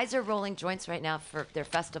 The guys are rolling joints right now for their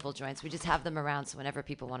festival joints. We just have them around, so whenever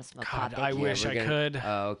people want to smoke pot, God, they I can. wish I could.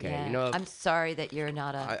 Oh, okay. Yeah. You know, I'm sorry that you're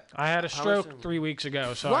not a. I had a How was stroke 3 weeks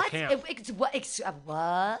ago, so what? I can't. What?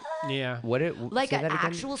 Yeah. what? Like say an that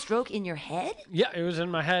again? actual stroke in your head? Yeah, it was in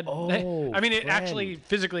my head. Oh, I mean, it friend. actually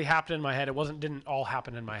physically happened in my head. It didn't all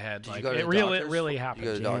happen in my head. Did Like you go to it the really, doctors? really You happened.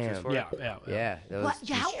 go to the doctors for it? Yeah. That was What?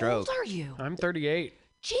 a How stroke. old are you? I'm 38.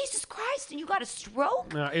 Jesus Christ! And you got a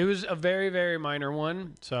stroke? No, it was a very, very minor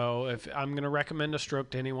one. So if I'm gonna recommend a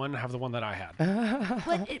stroke to anyone, have the one that I had.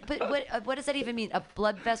 What does that even mean? A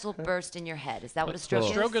blood vessel burst in your head? Is that what a stroke A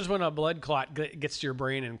is? stroke is when a blood clot gets to your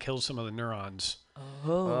brain and kills some of the neurons.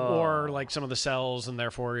 Oh. Or like some of the cells, and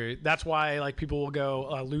therefore that's why like people will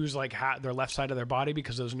go lose like their left side of their body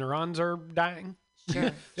because those neurons are dying.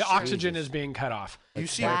 Sure. The oxygen is being cut off. You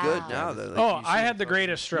seem good now, though. Oh, I had the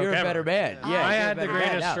greatest stroke You're a ever. better man. Yeah, I you're a had the better man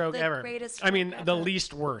greatest now. stroke The ever. greatest I mean, stroke the ever.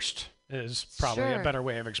 least worst is probably Sure. a better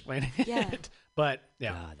way of explaining Yeah. it. But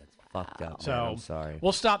yeah. God, that's fucked up. So man. I'm sorry.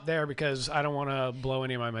 we'll stop there because I don't want to blow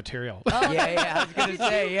any of my material. Yeah, I was gonna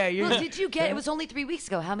say, yeah. You. Well, did you get? It was only 3 weeks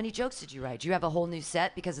ago. How many jokes did you write? Do you have a whole new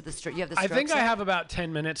set because of the stroke? You have the I stroke think I set? have about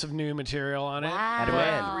 10 minutes of new material on it.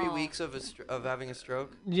 Wow. 3 weeks of having a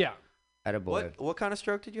stroke. Yeah. Attaboy. What kind of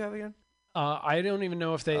stroke did you have again? I don't even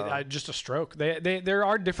know if they just a stroke. There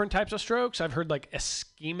are different types of strokes. I've heard like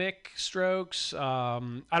ischemic strokes. I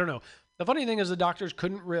don't know. The funny thing is the doctors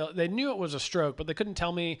couldn't they knew it was a stroke, but they couldn't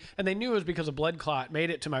tell me, and they knew it was because a blood clot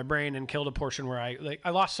made it to my brain and killed a portion where I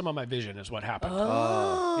lost some of my vision is what happened.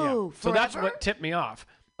 Oh, So that's forever? what tipped me off.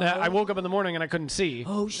 I woke up in the morning and I couldn't see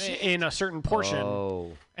in a certain portion.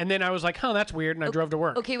 Oh. And then I was like, huh, that's weird, and I drove to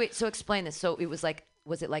work. Okay, wait. So explain this. So it was like,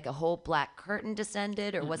 was it like a whole black curtain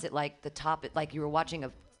descended, or was it like the top? Like you were watching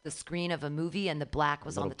the screen of a movie and the black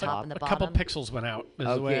was on the top and the A bottom. couple pixels went out. Is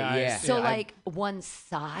the Okay, way yeah. So I- like one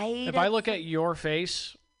side. if I look at your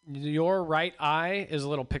face, your right eye is a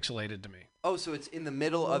little pixelated to me. Oh, so it's in the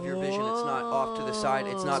middle of your vision. It's not off to the side.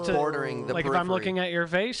 It's not bordering the Like periphery. if I'm looking at your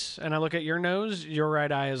face and I look at your nose, your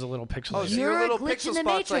right eye is a little Oh, pixelated. so You're your a little glitch in pixel the spots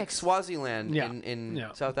like Matrix. Swaziland Yeah. in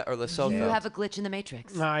Yeah. South or Lesotho. you have a glitch in the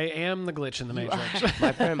Matrix. I am the glitch in the Matrix.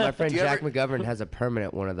 My friend Do you Jack ever- McGovern has a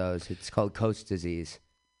permanent one of those. It's called Coates disease.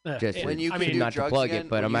 Just When you I can mean, do not to drugs plug again, it,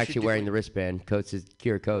 but what I'm you should actually do wearing for- the wristband. Coates is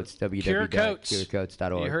Cure Coates. Cure Coates.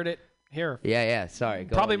 www.curecoates.org. You heard it here. Yeah. Sorry.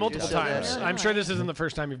 Go Probably on. multiple just said times. that. I'm sure this isn't the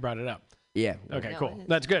first time you've brought it up. Yeah. Okay, No, cool. it is.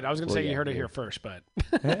 That's good. I was going to Well, say you yeah, heard it yeah. here first, but.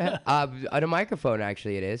 On a microphone,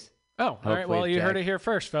 actually, it is. Oh, all right. Hopefully Well, you heard Jack- it here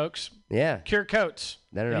first, folks. Yeah. Cure Coates.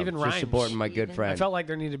 No. It even Just rhymes. supporting my good Even- friend. I felt like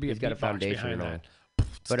there needed to be He's a got a beatbox foundation behind and that.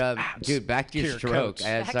 all. But dude, back to your Cure stroke. Coates.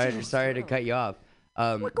 Back to your Sorry to stroke. cut you off.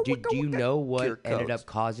 Do you know what Cure ended Coates. up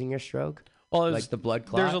causing your stroke? Well, Like the blood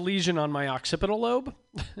clot? There's a lesion on my occipital lobe,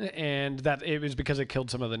 and that it was because it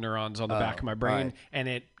killed some of the neurons on the back of my brain, right. and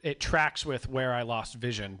it tracks with where I lost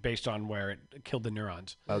vision based on where it killed the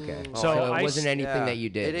neurons. Okay. So So I it wasn't anything yeah. that you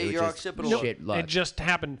did. It ate was your just occipital lobe. shit luck. It just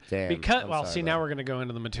happened Damn, because. I'm Well, sorry see, about now that. we're gonna go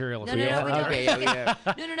into the material. No, if we no, want. no, Okay, yeah.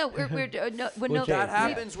 no. We're no. We'll That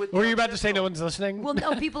happens with. Were the you about to say no occipital. one's listening? Well,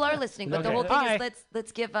 no, people are listening, but the Okay. whole thing Hi. is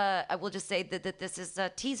let's give we'll just say that this is a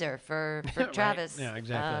teaser for Right. Travis Yeah,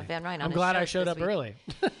 exactly. Van Ryn. on I'm his glad I show showed this up week. early,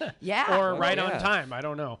 Yeah. or right on yeah. time. I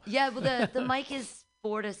don't know. Yeah, well, the mic is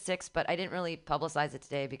 4 to 6, but I didn't really publicize it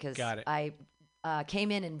today because Got it. I came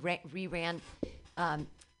in and reran.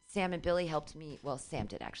 Sam and Billy helped me. Well, Sam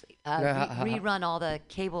did actually rerun all the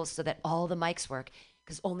cables so that all the mics work.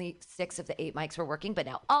 Because only 6 of the 8 mics were working, but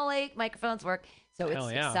now all 8 microphones work. So Hell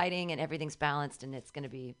it's yeah. exciting and everything's balanced and it's going to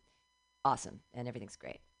be awesome and everything's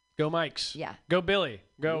great. Go Mikes. Yeah. Go Billy.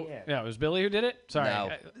 Go. Yeah, it was Billy who did it. Sorry. No.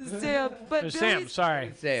 Sam, It but was Sam.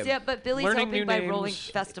 Sorry. Sam. Yeah, but Billy's Learning helping new by names. rolling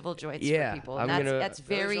festival joints Yeah, for people. I'm And gonna- that's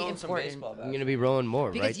very Billy's rolling some important. baseball bats. I'm gonna be rolling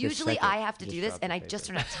more, Because right? this usually second. I have to Just do this, dropped and the I paper. just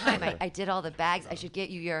don't have time. I did all the bags. I should get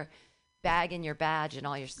you your bag and your badge and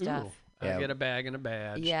all your stuff. Ooh, I get a bag and a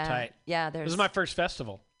badge. Yeah, Tight. yeah. This There's is my first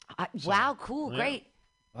festival. wow, cool, yeah. great.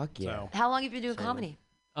 Fuck yeah. So, How long have you been doing comedy?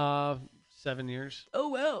 7 years. Oh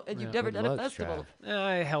wow, and you've never Good done a luck, festival.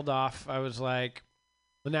 I held off. I was like,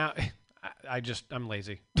 well, now I'm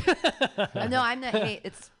lazy. No, I'm not. Hey,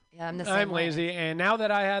 I'm the same. I'm way. lazy, and now that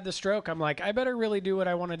I had the stroke, I'm like, I better really do what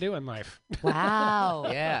I want to do in life. Wow.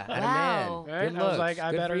 Yeah, atta Wow. man. Right? Good I was looks. like,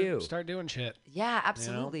 I Good for better you. start doing shit Yeah,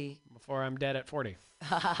 absolutely. before I'm dead at 40.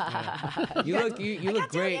 You look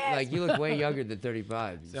great. Like you look way younger than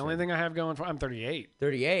 35. It's the only thing I have going for. I'm 38.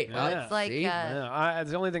 38. Yeah. Oh, It's like, see?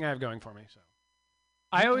 It's the only thing I have going for me. So.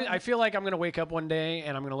 I feel like I'm gonna wake up one day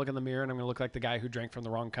and I'm gonna look in the mirror and I'm gonna look like the guy who drank from the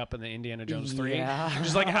wrong cup in the Indiana Jones 3. Yeah.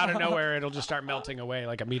 Just like out of nowhere, it'll just start melting away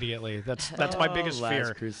like immediately. That's my biggest Last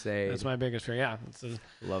fear. Crusade. That's my biggest fear. Yeah,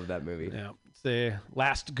 Love that movie. yeah. It's the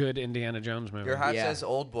last good Indiana Jones movie. Your hat Yeah. says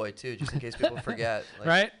 "Old Boy" too, just in case people forget. Like,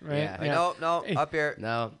 right? Yeah. Like, no, up here.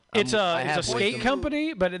 No. It's I a have skate wisdom.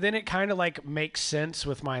 company, but then it kind of like makes sense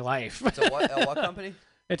with my life. It's a what company?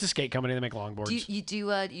 It's a skate company. They make longboards. Do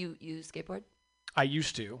you skateboard? I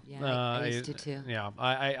used to. Yeah, I used to too. Yeah,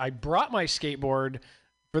 I brought my skateboard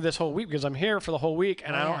for this whole week because I'm here for the whole week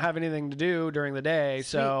and I don't have anything to do during the day. Sweet.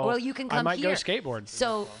 So well, you can come I might here. go skateboard.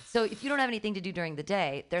 So if you don't have anything to do during the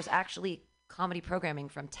day, there's actually comedy programming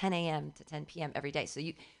from 10 a.m. to 10 p.m. every day. So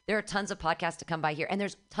there are tons of podcasts to come by here, and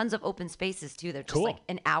there's tons of open spaces too. They're just like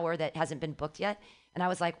an hour that hasn't been booked yet. And I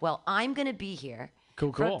was like, well, I'm going to be here.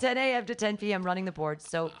 Cool. From 10 a.m. to 10 p.m. running the board.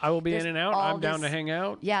 So I will be in and out. I'm down to hang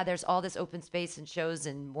out. Yeah, there's all this open space and shows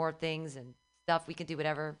and more things and stuff. We can do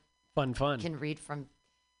whatever. Fun. You can read from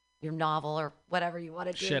your novel or whatever you want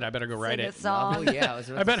to do. Shit, I better go write it. Song. Oh, yeah,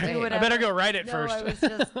 I better go write it first. I was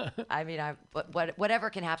just, I mean, whatever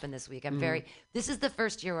can happen this week. I'm this is the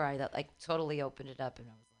first year where I totally opened it up and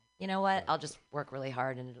I was like, you know what? I'll just work really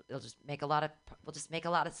hard and we'll just make a lot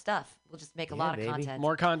of stuff. We'll just make a lot of content.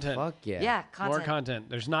 More content. Fuck yeah. Yeah, content. More content.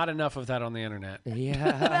 There's not enough of that on the internet.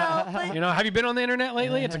 Yeah. Well, you know, have you been on the internet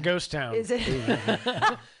lately? It's a ghost town. Is it?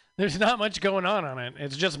 There's not much going on it.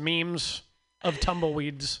 It's just memes of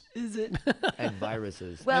tumbleweeds. Is it? And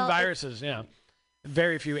viruses. Well, and viruses, yeah.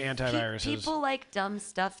 Very few antiviruses. People like dumb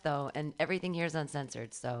stuff, though, and everything here is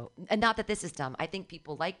uncensored. So, and not that this is dumb. I think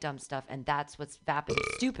people like dumb stuff, and that's what's vapid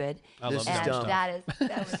stupid. I love and dumb stuff.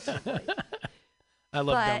 That was so funny. I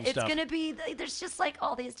love dumb But it's stuff. going to be, there's just like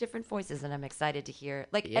all these different voices, and I'm excited to hear.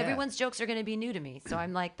 Like, everyone's jokes are going to be new to me. So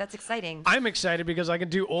I'm like, that's exciting. I'm excited because I can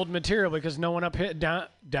do old material because no one up here,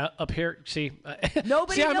 up here, see.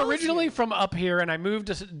 Nobody See, I'm knows originally you. from up here and I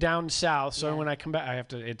moved down south. So when I come back, I have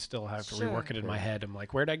to rework it in my head. I'm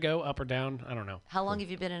like, where'd I go? Up or down? I don't know. How long have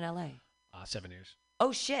you been in LA? 7 years.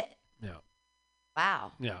 Oh, shit. Yeah.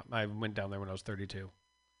 Wow. Yeah. I went down there when I was 32.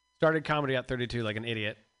 Started comedy at 32 like an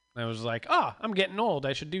idiot. I was like, I'm getting old.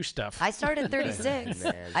 I should do stuff. I started at 36.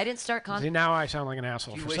 I didn't start See, now I sound like an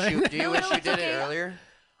asshole for saying Do you wish you did it earlier?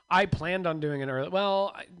 I planned on doing it earlier.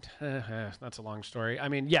 Well, that's a long story. I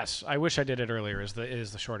mean, yes, I wish I did it earlier is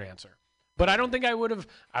the short answer. But I don't think I would have.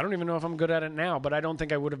 I don't even know if I'm good at it now, but I don't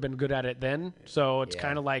think I would have been good at it then. So it's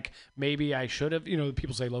kind of like maybe I should have. You know,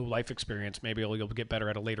 people say low life experience. Maybe you'll get better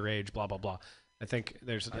at a later age, blah, blah, blah. I think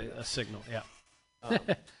there's a signal. Yeah.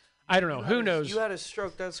 I don't know. Who knows? You had a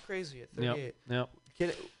stroke. That's crazy at 38. Yep.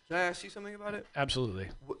 Can I ask you something about it? Absolutely.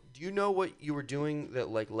 Do you know what you were doing that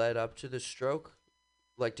led up to the stroke?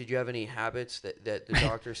 Like, did you have any habits that the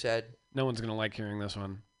doctor said? No one's gonna like hearing this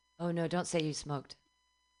one. Oh no! Don't say you smoked.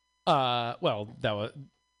 Well, that was.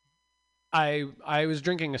 I was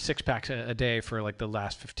drinking a 6-pack a day for like the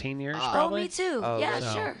last 15 years. Probably. Oh, me too.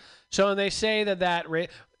 Yeah, sure. So they say that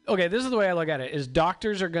okay, this is the way I look at it: is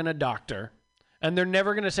doctors are gonna doctor. And they're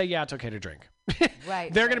never going to say, yeah, it's okay to drink.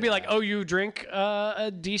 Right. They're going to be like, oh, you drink a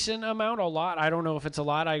decent amount, a lot. I don't know if it's a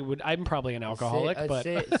I'm probably an alcoholic,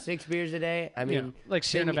 but 6 beers a day. I mean, like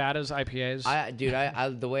Sierra Nevadas, IPAs. I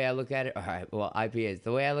the way I look at it, all right, well, IPAs.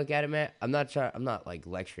 The way I look at it, man, I'm not like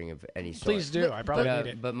lecturing of any sort. Please do. I probably need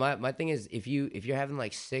it. But my thing is, if you're having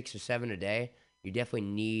like 6 or 7 a day, you definitely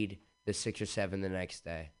need the 6 or 7 the next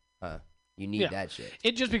day. You need that shit.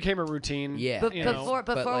 It just became a routine. Yeah. But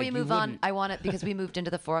before we move on, I want to, because we moved into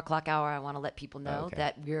the 4 o'clock hour, I want to let people know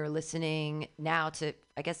that we're listening now to,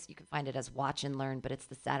 I guess you can find it as Watch and Learn, but it's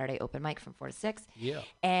the Saturday open mic from 4 to 6. Yeah.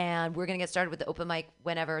 And we're going to get started with the open mic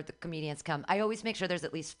whenever the comedians come. I always make sure there's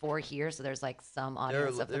at least 4 here, so there's like some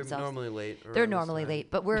audience of themselves. They're normally late. They're normally late,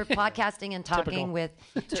 but we're podcasting and talking with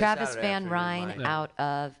Travis Van Ryn out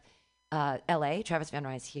of LA. Travis Van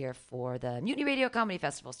Ryn is here for the Mutiny Radio Comedy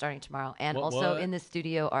Festival starting tomorrow. And also in the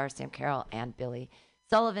studio are Sam Carroll and Billy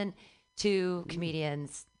Sullivan, 2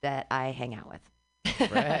 comedians that I hang out with.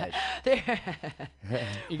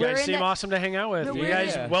 You guys seem awesome to hang out with. You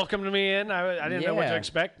guys welcomed me in. I didn't know what to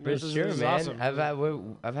expect. This is awesome.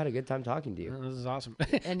 I've had a good time talking to you. This is awesome.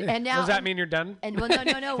 And now, does that mean you're done? And well, no.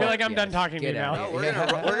 I feel like I'm done talking to you now. No, we're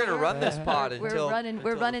gonna run this pod until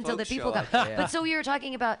we're running until the people come. But so we were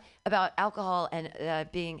talking about alcohol and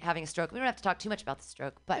having a stroke. We don't have to talk too much about the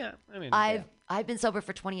stroke, but I've been sober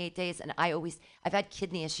for 28 days, and I've had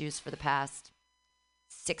kidney issues for the past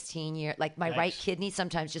 16 years. Like my right kidney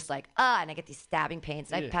sometimes just like, and I get these stabbing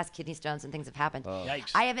pains. I've passed kidney stones and things have happened.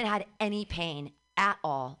 Yikes. I haven't had any pain at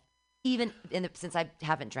all, even since I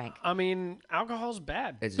haven't drank. I mean, alcohol's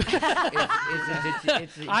bad. I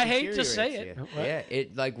hate to say it. Yeah,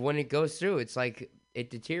 it like when it goes through, it's like it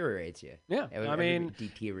deteriorates you. Yeah, I mean,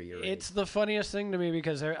 deteriorates. It's the funniest thing to me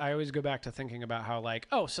because I always go back to thinking about how like,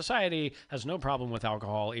 society has no problem with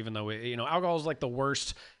alcohol, even though alcohol is like the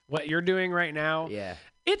worst. What you're doing right now, yeah,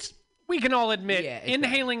 we can all admit Yeah, it's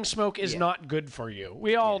inhaling smoke is not good for you.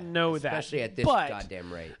 We all know that. Especially at this but,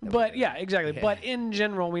 goddamn rate. But yeah, exactly. But in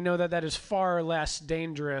general, we know that that is far less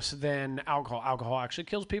dangerous than alcohol. Alcohol actually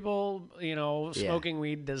kills people. You know, smoking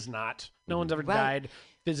weed does not. No one's ever died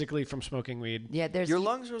physically from smoking weed. Yeah, Your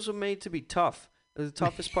lungs are also made to be tough. They're the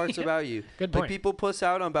toughest parts about you. Good Like point. people puss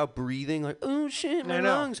out on about breathing, like, oh shit, my I know.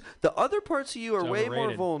 lungs. The other parts of you are It's way more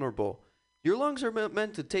overrated. vulnerable. Your lungs are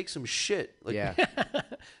meant to take some shit. Like,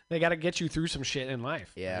 They got to get you through some shit in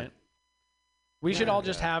life. Yeah. Right? We should all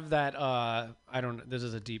just have that. I don't. This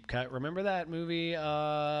is a deep cut. Remember that movie?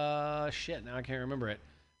 Shit. Now I can't remember it.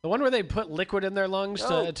 The one where they put liquid in their lungs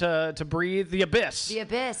to breathe. The Abyss. The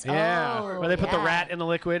Abyss. Yeah. Oh, where they put the yeah. rat in the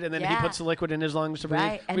liquid and then he Yeah. puts the liquid in his lungs to breathe.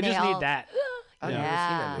 Right, and We they just all- need that.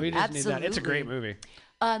 Yeah, We just need that. It's a great absolutely. movie.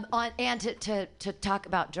 And to talk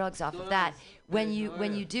about drugs off of that, when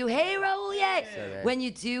you do, hey Raul, yay! When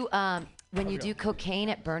you do cocaine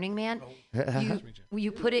at Burning Man,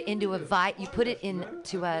 you put it into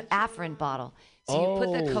into a Afrin bottle. So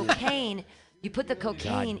you put the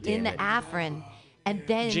cocaine in the Afrin, and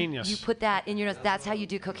then you put that in your nose. That's how you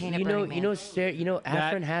do cocaine at Burning Man.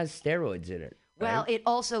 Afrin has steroids in it. Well, it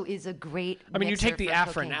also is a great. I mean, you take mixer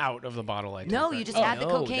the for Afrin cocaine. out of the bottle. I think, No, right? you just add the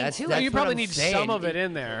cocaine to it. You probably need some of it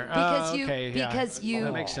in there. Because That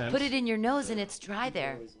you makes sense. put it in your nose and it's dry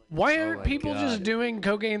there. Why aren't people just doing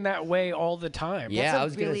cocaine that way all the time? Yeah, I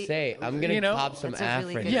was going to say, I'm going to pop some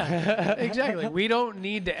Afrin. Yeah, exactly. We don't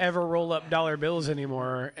need to ever roll up dollar bills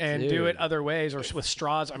anymore and do Dude. it other ways or with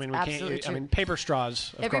straws. I mean, we Absolutely can't. I true. mean, paper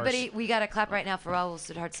straws. Of Everybody, course. we got to clap right now for Raul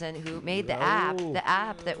Sudhartson, who made the app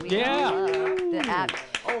that we Yeah. love. The app.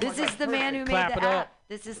 This is the man who made Clap the it app. up.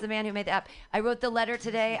 This is the man who made the app. I wrote the letter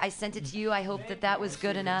today. I sent it to you. I hope that was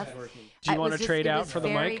good enough. Do you want to trade out for the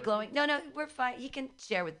very mic? glowing. No, we're fine. He can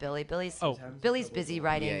share with Billy. Billy's busy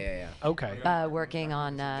writing. Yeah. Okay. Working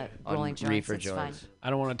on rolling joints. reefer It's fine. joints. I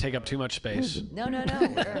don't want to take up too much space. No.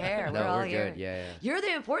 We're here. No, we're all we're here. good. Yeah. You're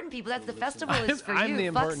the important people. That's the festival is for I'm the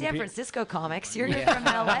you. Fuck important San pe- Francisco comics. You're here from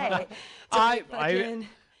LA.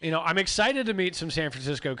 I'm excited to meet some San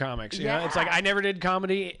Francisco comics. You know, it's like I never did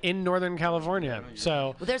comedy in Northern California,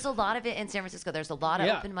 so Well, there's a lot of it in San Francisco. There's a lot of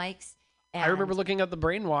Yeah. open mics. I remember looking at the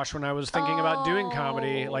Brainwash when I was thinking about doing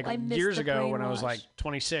comedy like I missed years the ago when I was Brainwash. like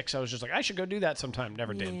 26. I was just like, I should go do that sometime.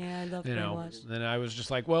 Never did. Yeah, I love you know. Brainwash. Then I was just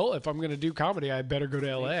like, well, if I'm gonna do comedy, I better go to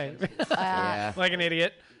LA. Yeah. Like an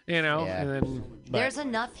idiot, you know. Yeah. And then There's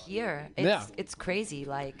enough here. It's crazy.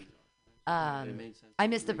 Like, I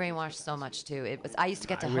miss the Brainwash so much too. I used to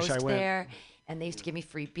get to I wish I host went. there, and they used to give me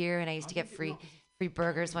free beer, and I used to get free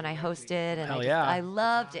burgers when I hosted, and Hell yeah. I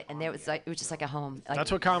loved it. And it was just like a home. Like,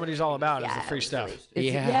 that's what comedy's all about, is Yeah, the free stuff.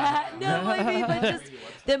 No, I mean, but just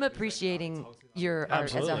them appreciating your art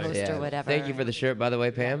as a Absolutely. host or whatever. Thank you for the shirt, by the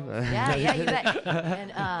way, Pam. Yeah, you bet.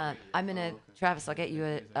 And I'm gonna, Travis, I'll get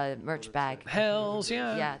you a merch bag. Hells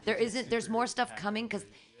yeah. Yeah, there's more stuff coming because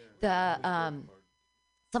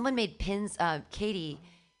someone made pins. Katie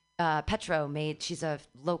Petro she's a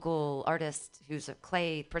local artist who's a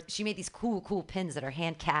clay. She made these cool pins that are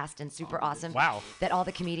hand cast and super awesome. Wow. That all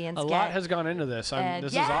the comedians A get. lot has gone into this. I'm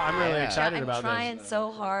really excited I'm about trying this.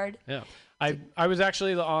 so hard. Yeah. I was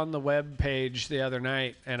actually on the web page the other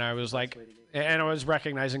night, and I was like, and I was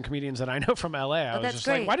recognizing comedians that I know from LA. I was that's just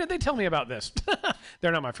great. like, why did they tell me about this?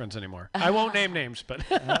 They're not my friends anymore. I won't name names, but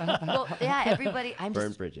Well, yeah, everybody.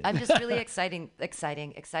 Burn bridges. I'm just really excited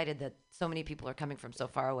that so many people are coming from so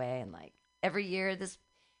far away, and like every year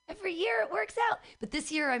it works out. But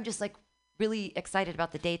this year, I'm just like really excited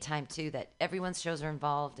about the daytime too. That everyone's shows are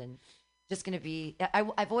involved and. Just gonna be.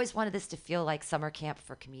 I've always wanted this to feel like summer camp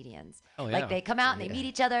for comedians. Oh, yeah. Like they come out and they meet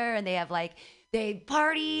each other and they have they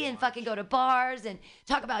party and fucking go to bars and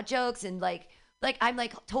talk about jokes and like I'm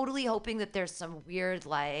like totally hoping that there's some weird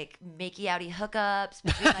like makey outy hookups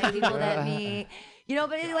between like people that meet. You know,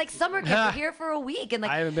 but it's like summer camp. We're here for a week and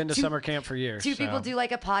like I haven't been to summer camp for years. Two people so. do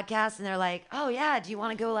like a podcast and they're like, oh yeah, do you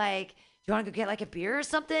want to go get like a beer or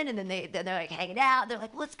something? And then they're like hanging out. They're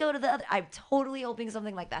like, let's go to the other. I'm totally hoping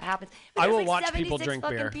something like that happens. But I there's will like watch people 76 drink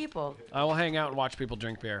fucking beer. People. I will hang out and watch people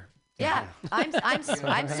drink beer. Yeah, I'm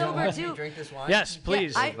sober too. Drink this wine? Yes,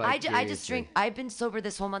 please. Yeah, I just drink. I've been sober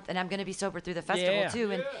this whole month, and I'm gonna be sober through the festival Yeah.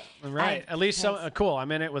 too. And Right. At least some cool.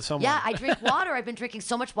 I'm in it with someone. yeah, I drink water. I've been drinking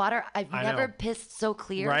so much water. I've I never know. pissed so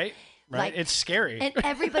clear. Right. Like, It's scary. And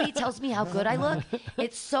everybody tells me how good I look.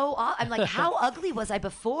 It's so I'm like, how ugly was I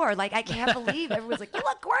before? Like, I can't believe everyone's like, you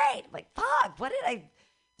look great. I'm like, fuck, what did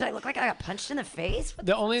I look like I got punched in the face?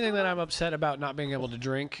 The only thing that I'm upset about not being able to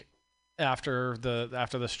drink after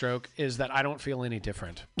the stroke is that I don't feel any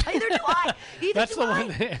different. Neither do I. That's the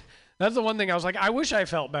one thing. That's the one thing I was like, I wish I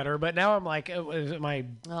felt better, but now I'm like, is it my?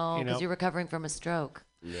 Oh, you know. because you're recovering from a stroke.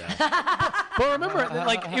 Yeah. But remember,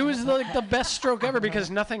 like it was like the best stroke ever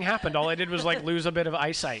because nothing happened. All I did was like lose a bit of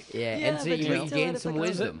eyesight. Yeah, and so you gained some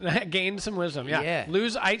wisdom. Gained some wisdom. Yeah. Yeah.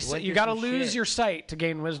 Lose eyesight. You got to lose your sight to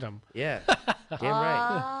gain wisdom. Yeah. Damn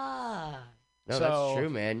right. No, that's true,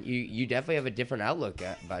 man. You definitely have a different outlook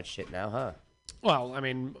about shit now, huh? Well, I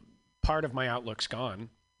mean, part of my outlook's gone.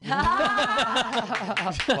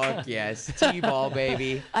 Fuck yes. T-ball,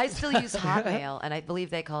 baby. I still use Hotmail, and I believe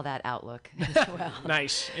they call that Outlook as well.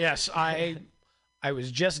 Nice. Yes, I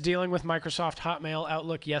was just dealing with Microsoft Hotmail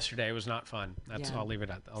Outlook yesterday. It was not fun. I'll leave it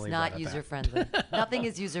at that. It's not user-friendly. Nothing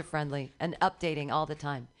is user-friendly and updating all the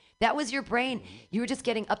time. That was your brain. You were just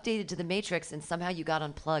getting updated to the Matrix, and somehow you got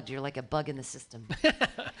unplugged. You're like a bug in the system.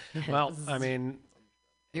 Well, I mean...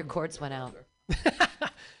 Your cords went out.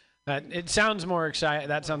 It sounds more exciting.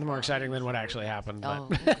 That sounds more exciting than what actually happened. Oh,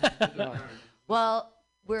 okay. Well,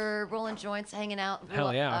 we're rolling joints, hanging out.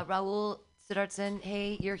 Hell yeah. Raul Siddharthan,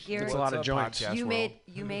 hey, you're here. It's a lot of joints. You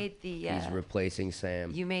made the. He's replacing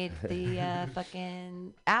Sam. You made the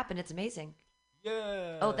fucking app, and it's amazing.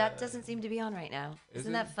 Yeah. Oh, that doesn't seem to be on right now.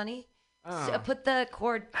 Isn't that funny? Oh. So put the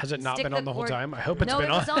cord. Has it not been the on the whole cord- time? I hope it's been on.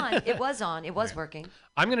 No, it was on. It was on. It was working.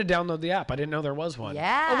 I'm gonna download the app. I didn't know there was one.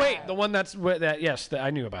 Yeah. Oh wait, the one that yes, I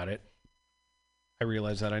knew about it. I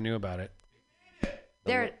realized that I knew about it.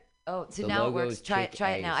 There. Oh, so now it works. Try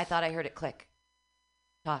it now. I thought I heard it click.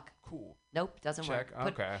 Talk. Cool. Nope, doesn't Check.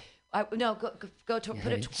 work. Okay. No, go to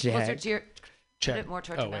put it closer to your. Check. Put it more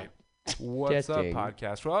towards your mouth. What's Testing. up,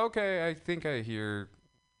 podcast? Well, okay, I think I hear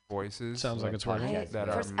voices. Sounds like it's working. That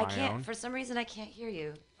are I my can't. own. For some reason, I can't hear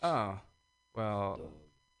you. Oh, well,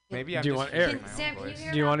 maybe I'm Do you just want hearing Eric? my own Sam, can you voice.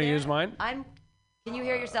 hear Do you him out want to there? use mine? Can you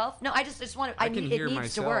hear yourself? No, I just want to. I can it hear needs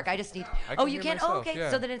myself. to work. I just need. I Oh, can you hear can. Oh, myself, okay. yeah.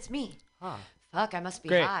 So then it's me. Huh. Fuck, I must be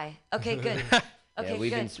Great. high. Okay, good. Okay, Yeah,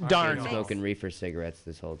 we've good. been Darn. smoking reefer cigarettes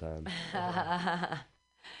this whole time.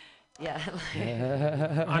 Yeah.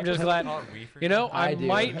 I'm just glad. You know, I do.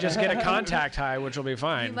 might just get a contact high, which will be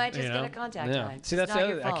fine. You might just get know? a contact Yeah. high. See, It's that's not the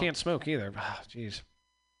your other. I fault. can't smoke either. Ah, jeez.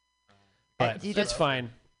 But you that's just- fine.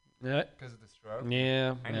 Yeah. Because of the stroke?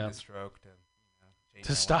 Yeah. I need the stroke to change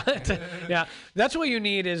To my stop. life. Yeah, that's what you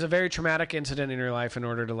need is a very traumatic incident in your life in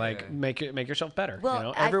order to make yourself better. Well, you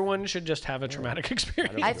know, I- everyone should just have a traumatic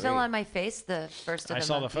experience. I fell on my face the first of I the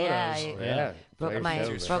saw month. the photos. Yeah, Yeah. broke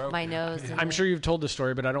my nose. and I'm then- sure you've told the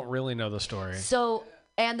story, but I don't really know the story. So,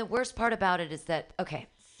 and the worst part about it is that, okay,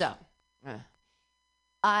 so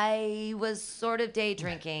I was sort of day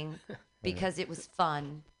drinking because it was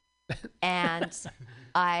fun, and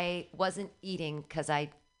I wasn't eating because I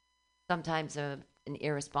sometimes am an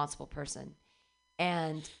irresponsible person.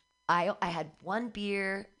 And I had one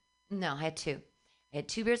beer. No, I had two. I had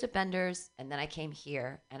 2 beers at Bender's, and then I came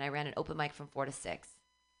here, and I ran an open mic from 4 to 6.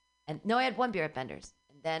 And no, I had 1 beer at Bender's.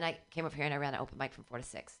 And then I came up here, and I ran an open mic from 4 to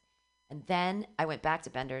 6. And then I went back to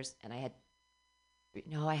Bender's, and I had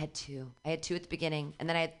 2. I had 2 at the beginning, and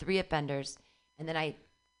then I had 3 at Bender's, and then I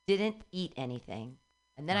didn't eat anything.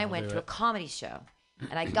 And then I went to a comedy show,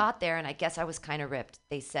 and I got there, and I guess I was kind of ripped,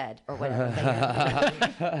 they said, or whatever.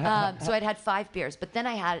 So I'd had 5 beers, but then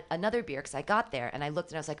I had another beer because I got there, and I looked,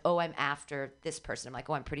 and I was like, oh, I'm after this person. I'm like,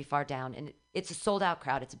 oh, I'm pretty far down. And it's a sold-out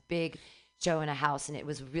crowd. It's a big show in a house, and it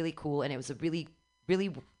was really cool, and it was a really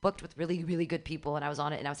booked with really, really good people, and I was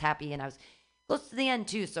on it, and I was happy, and I was close to the end,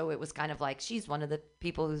 too, so it was kind of like, she's one of the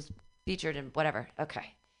people who's featured and whatever.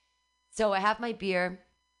 Okay. So I have my beer,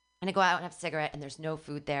 and I go out and have a cigarette, and there's no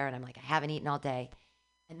food there, and I'm like, I haven't eaten all day.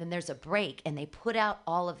 And then there's a break, and they put out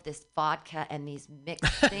all of this vodka and these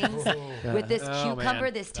mixed things with this cucumber,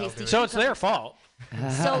 man. this tasty So it's their cucumber. fault.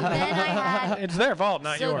 So then I had... It's their fault,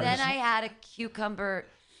 not yours. So then I had a cucumber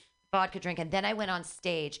vodka drink, and then I went on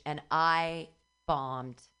stage, and I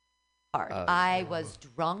bombed hard. I was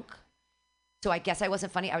drunk, so I guess I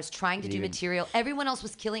wasn't funny. I was trying to do material. Everyone else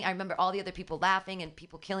was killing. I remember all the other people laughing and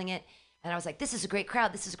people killing it, and I was like, this is a great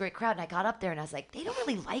crowd. This is a great crowd. And I got up there, and I was like, they don't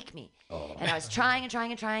really like me. And I was trying and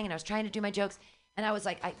trying and trying, and I was trying to do my jokes, and I was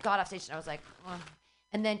like, I got off stage, and I was like, ugh.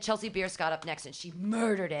 And then Chelsea Bierce got up next, and she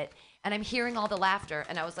murdered it. And I'm hearing all the laughter,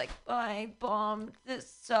 and I was like, I bombed. This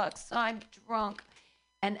sucks. I'm drunk.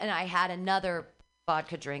 And I had another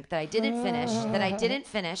vodka drink that I didn't finish,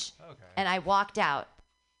 and I walked out.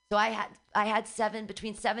 So I had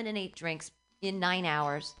between 7 and 8 drinks in 9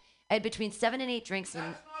 hours. I had between 7 and 8 drinks in...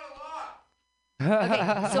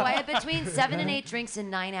 Okay, so I had between 7 and 8 drinks in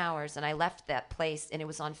 9 hours, and I left that place, and it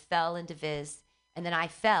was on Fell and DeViz, and then I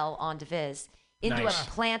fell on DeViz into a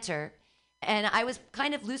planter, and I was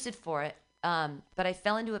kind of lucid for it, but I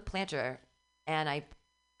fell into a planter, and I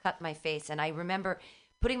cut my face, and I remember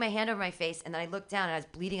putting my hand over my face, and then I looked down and I was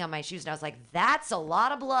bleeding on my shoes, and I was like, that's a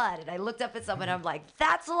lot of blood. And I looked up at someone and I'm like,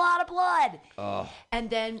 that's a lot of blood. Oh. And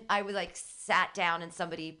then I was like sat down and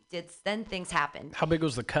somebody then things happened. How big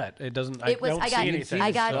was the cut? It doesn't. It was. I don't see anything.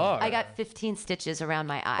 I got 15 stitches around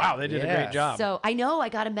my eye. Wow, they did a great job. So I know I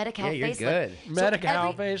got a Medi-Cal Yeah, you're facelift. good.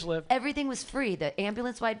 Medi-Cal facelift. Everything was free. The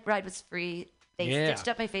ambulance ride was free. They Yeah. stitched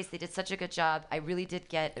up my face. They did such a good job. I really did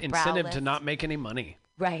get a brow Incentive lift. to not make any money.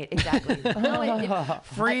 Right, exactly. No,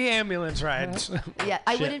 Free ambulance rides. Yeah,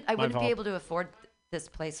 I Shit, wouldn't my be able to afford this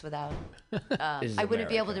place without. This is I wouldn't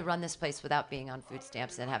be able America. to run this place without being on food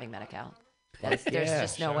stamps and having Medi-Cal. There's Yeah.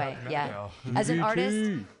 just no way. Yeah, as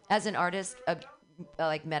an artist,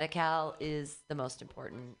 like Medi-Cal is the most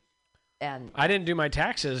important. And I didn't do my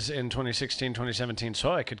taxes in 2016, 2017,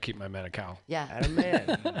 so I could keep my Medi-Cal. yeah,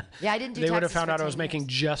 Man. yeah, I didn't do. They would have taxes found for out I was 10 making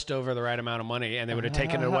years. just over the right amount of money, and they would have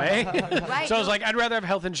taken it away. Right, So I was no. like, I'd rather have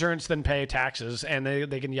health insurance than pay taxes, and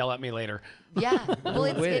they can yell at me later. Yeah, well,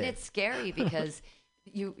 With it's scary because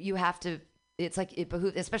you have to. It's like it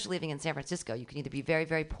behooves, especially living in San Francisco. You can either be very,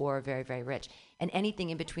 very poor or very, very rich, and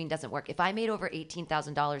anything in between doesn't work. If I made over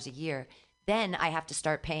 $18,000 a year, then I have to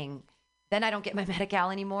start paying. Then I don't get my Medi-Cal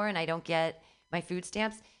anymore, and I don't get my food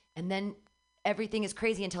stamps, and then everything is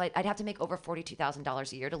crazy until I'd have to make over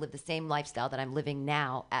 $42,000 a year to live the same lifestyle that I'm living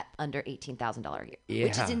now at under $18,000 a year,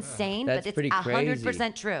 which is Yeah. insane, That's but it's pretty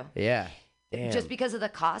 100% true. Yeah. Damn. Just because of the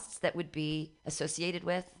costs that would be associated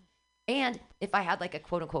with. And if I had like a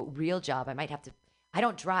quote unquote real job, I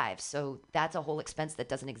don't drive. So that's a whole expense that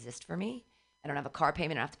doesn't exist for me. I don't have a car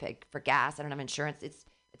payment. I don't have to pay for gas. I don't have insurance. It's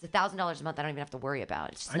 $1,000 a month. I don't even have to worry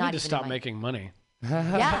about. It's just I not need to even stop in my- making money.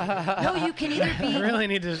 Yeah. No, you can either be. I really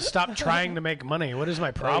need to stop trying to make money. What is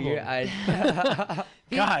my problem?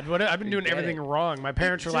 God, I've been doing everything wrong. My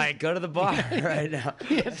parents were Just like, go to the bar right now.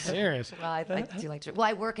 Yeah, serious. Well, I do like to. Well,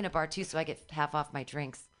 I work in a bar too, so I get half off my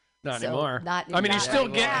drinks. Not So, anymore. not- I mean, you not still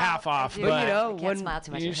right get now. half I off, do. but I know, can't smile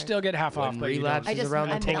too much. you It still hurts. get half off, When but you relapse don't is around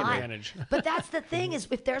the take corner. advantage. But that's the thing is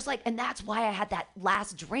if there's like, and that's why I had that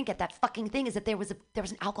last drink at that fucking thing is that there was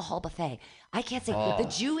an alcohol buffet. I can't say the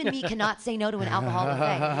Jew in me cannot say no to an alcohol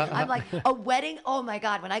buffet. I'm like a wedding. Oh my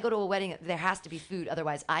God, when I go to a wedding, there has to be food.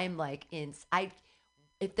 Otherwise, I'm like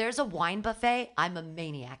if there's a wine buffet, I'm a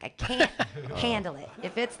maniac. I can't handle it.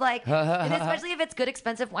 If it's like, and especially if it's good,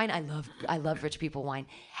 expensive wine, I love rich people wine,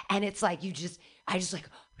 and it's like I just like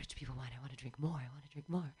rich people wine. I want to drink more. I want to drink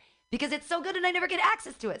more because it's so good, and I never get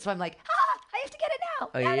access to it. So I'm like, I have to get it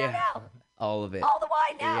now. Now. All of it. All the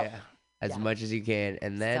wine now. Yeah. As much as you can,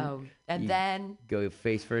 and then then go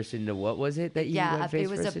face first into what was it that you yeah, went face it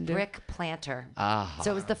was first a into? brick planter. Ah.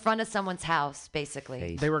 So it was the front of someone's house,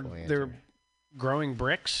 basically. They were growing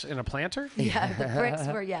bricks in a planter? Yeah, the bricks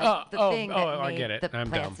were the thing that I made get it. the I'm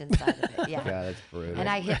plants dumb. inside of it. Yeah. God, that's brutal. And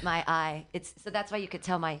I hit my eye. So that's why you could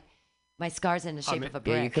tell my scars in the shape of a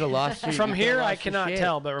brick. Yeah, you could have lost your. From here, I lost your cannot shit.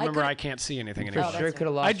 tell, but remember, I can't see anything For anymore. sure could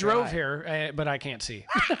have lost. I your drove eye. here, but I can't see.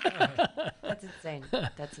 That's insane.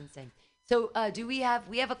 That's insane. So do we have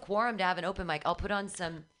a quorum to have an open mic? I'll put on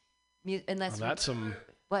some music unless That's some.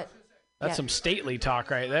 what? That's Yeah. some stately talk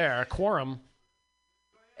right there. A quorum.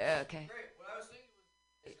 Okay.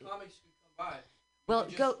 Well,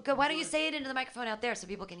 go. Why don't you say it into the microphone out there so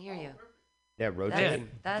people can hear you? Yeah,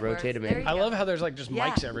 rotate. That Rotate works. them There in. you I go. love how there's like just Yeah.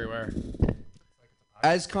 mics everywhere.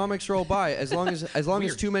 As comics roll by, as long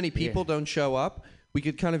as too many people don't show up, we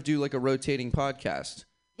could kind of do like a rotating podcast.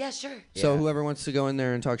 Yeah, sure. So whoever wants to go in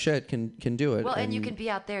there and talk shit can do it. Well, and you can be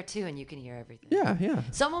out there too, and you can hear everything. Yeah.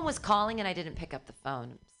 Someone was calling, and I didn't pick up the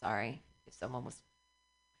phone. Sorry if someone was.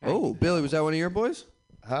 Oh, Billy, was that one of your boys?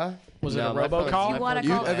 Huh? Was No, it a my phone's- robocall? You want to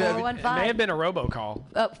call It may have 415? been a robocall.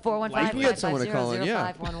 415. You can get someone to call in,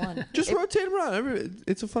 yeah. Just rotate them around.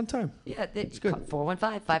 It's a fun time. Yeah, it's good.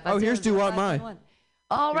 415-550. Oh, here's Duat Mai.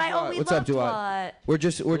 All right. Oh, we What's love up, Duat? Duat. We're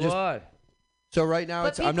just. So right now,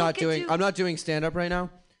 But I'm not people can doing. do- I'm not doing stand up right now.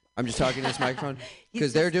 I'm just talking to this microphone because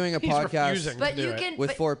He's they're just- doing a He's podcast refusing. But do you it. can with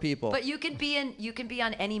but- 4 people. But you can be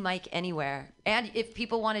on any mic anywhere, and if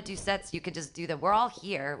people want to do sets, you can just do them. We're all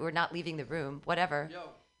here. We're not leaving the room. Whatever.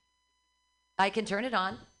 I can turn it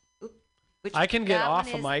on. Oop. Which- I can get that off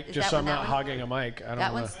one a is- mic is just that so I'm one not that one? hogging a mic. I don't That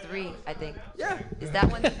know. one's 3, I think. Yeah. Is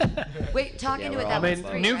that one? Wait, talk into it. I That mean,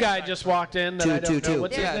 one's 3. new right? guy just walked in that I don't know. Two.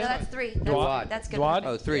 What's There, his no, name? that's 3. Dwad. That's good. Dwad?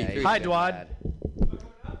 Oh, 3. Hi, Dwad.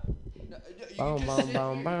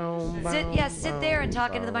 Sit there and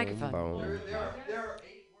talk into the microphone.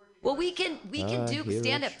 Well, we can do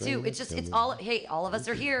stand up too. It's all of us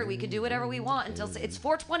are here. We can do whatever we want until it's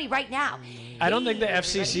 4:20 right now. I don't think the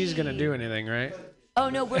FCC is going to do anything, right? Oh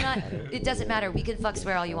no, we're not. It doesn't matter. We can fuck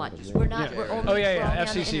swear all you want. We're not. Yeah. We're only. Oh yeah, we're only yeah. on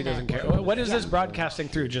the FCC internet. doesn't care. What is this broadcasting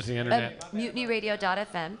through? Just the internet?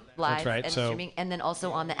 MutinyRadio.fm live That's right, and so- streaming, and then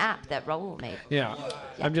also on the app that Raul made. Yeah.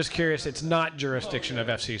 I'm just curious. It's not jurisdiction of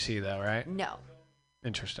FCC though, right? No.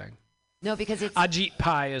 Interesting. No, because it's. Ajit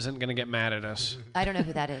Pai isn't going to get mad at us. I don't know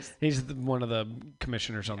who that is. He's one of the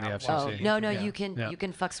commissioners on the FCC. Oh no, Yeah. you can Yeah. you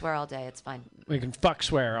can fuck swear all day. It's fine. We can fuck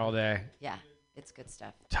swear all day. Yeah, it's good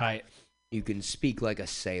stuff. Tight. You can speak like a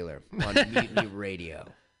sailor on Mutiny Radio.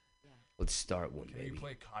 Let's start one, Can baby. you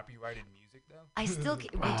play copyrighted music though? I still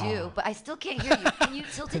we do, but I still can't hear you. Can you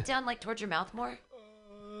tilt it down like towards your mouth more?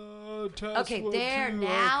 Okay, there.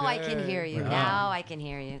 Now I can hear you. Wow. Now I can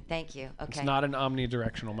hear you. Thank you. Okay. It's not an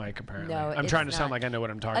omnidirectional mic, apparently. No, I'm it's trying to not. sound like I know what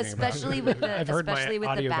I'm talking Especially about. with the I've heard especially my with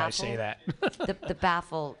audio the guy baffle. say that. The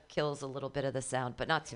baffle kills a little bit of the sound, but not too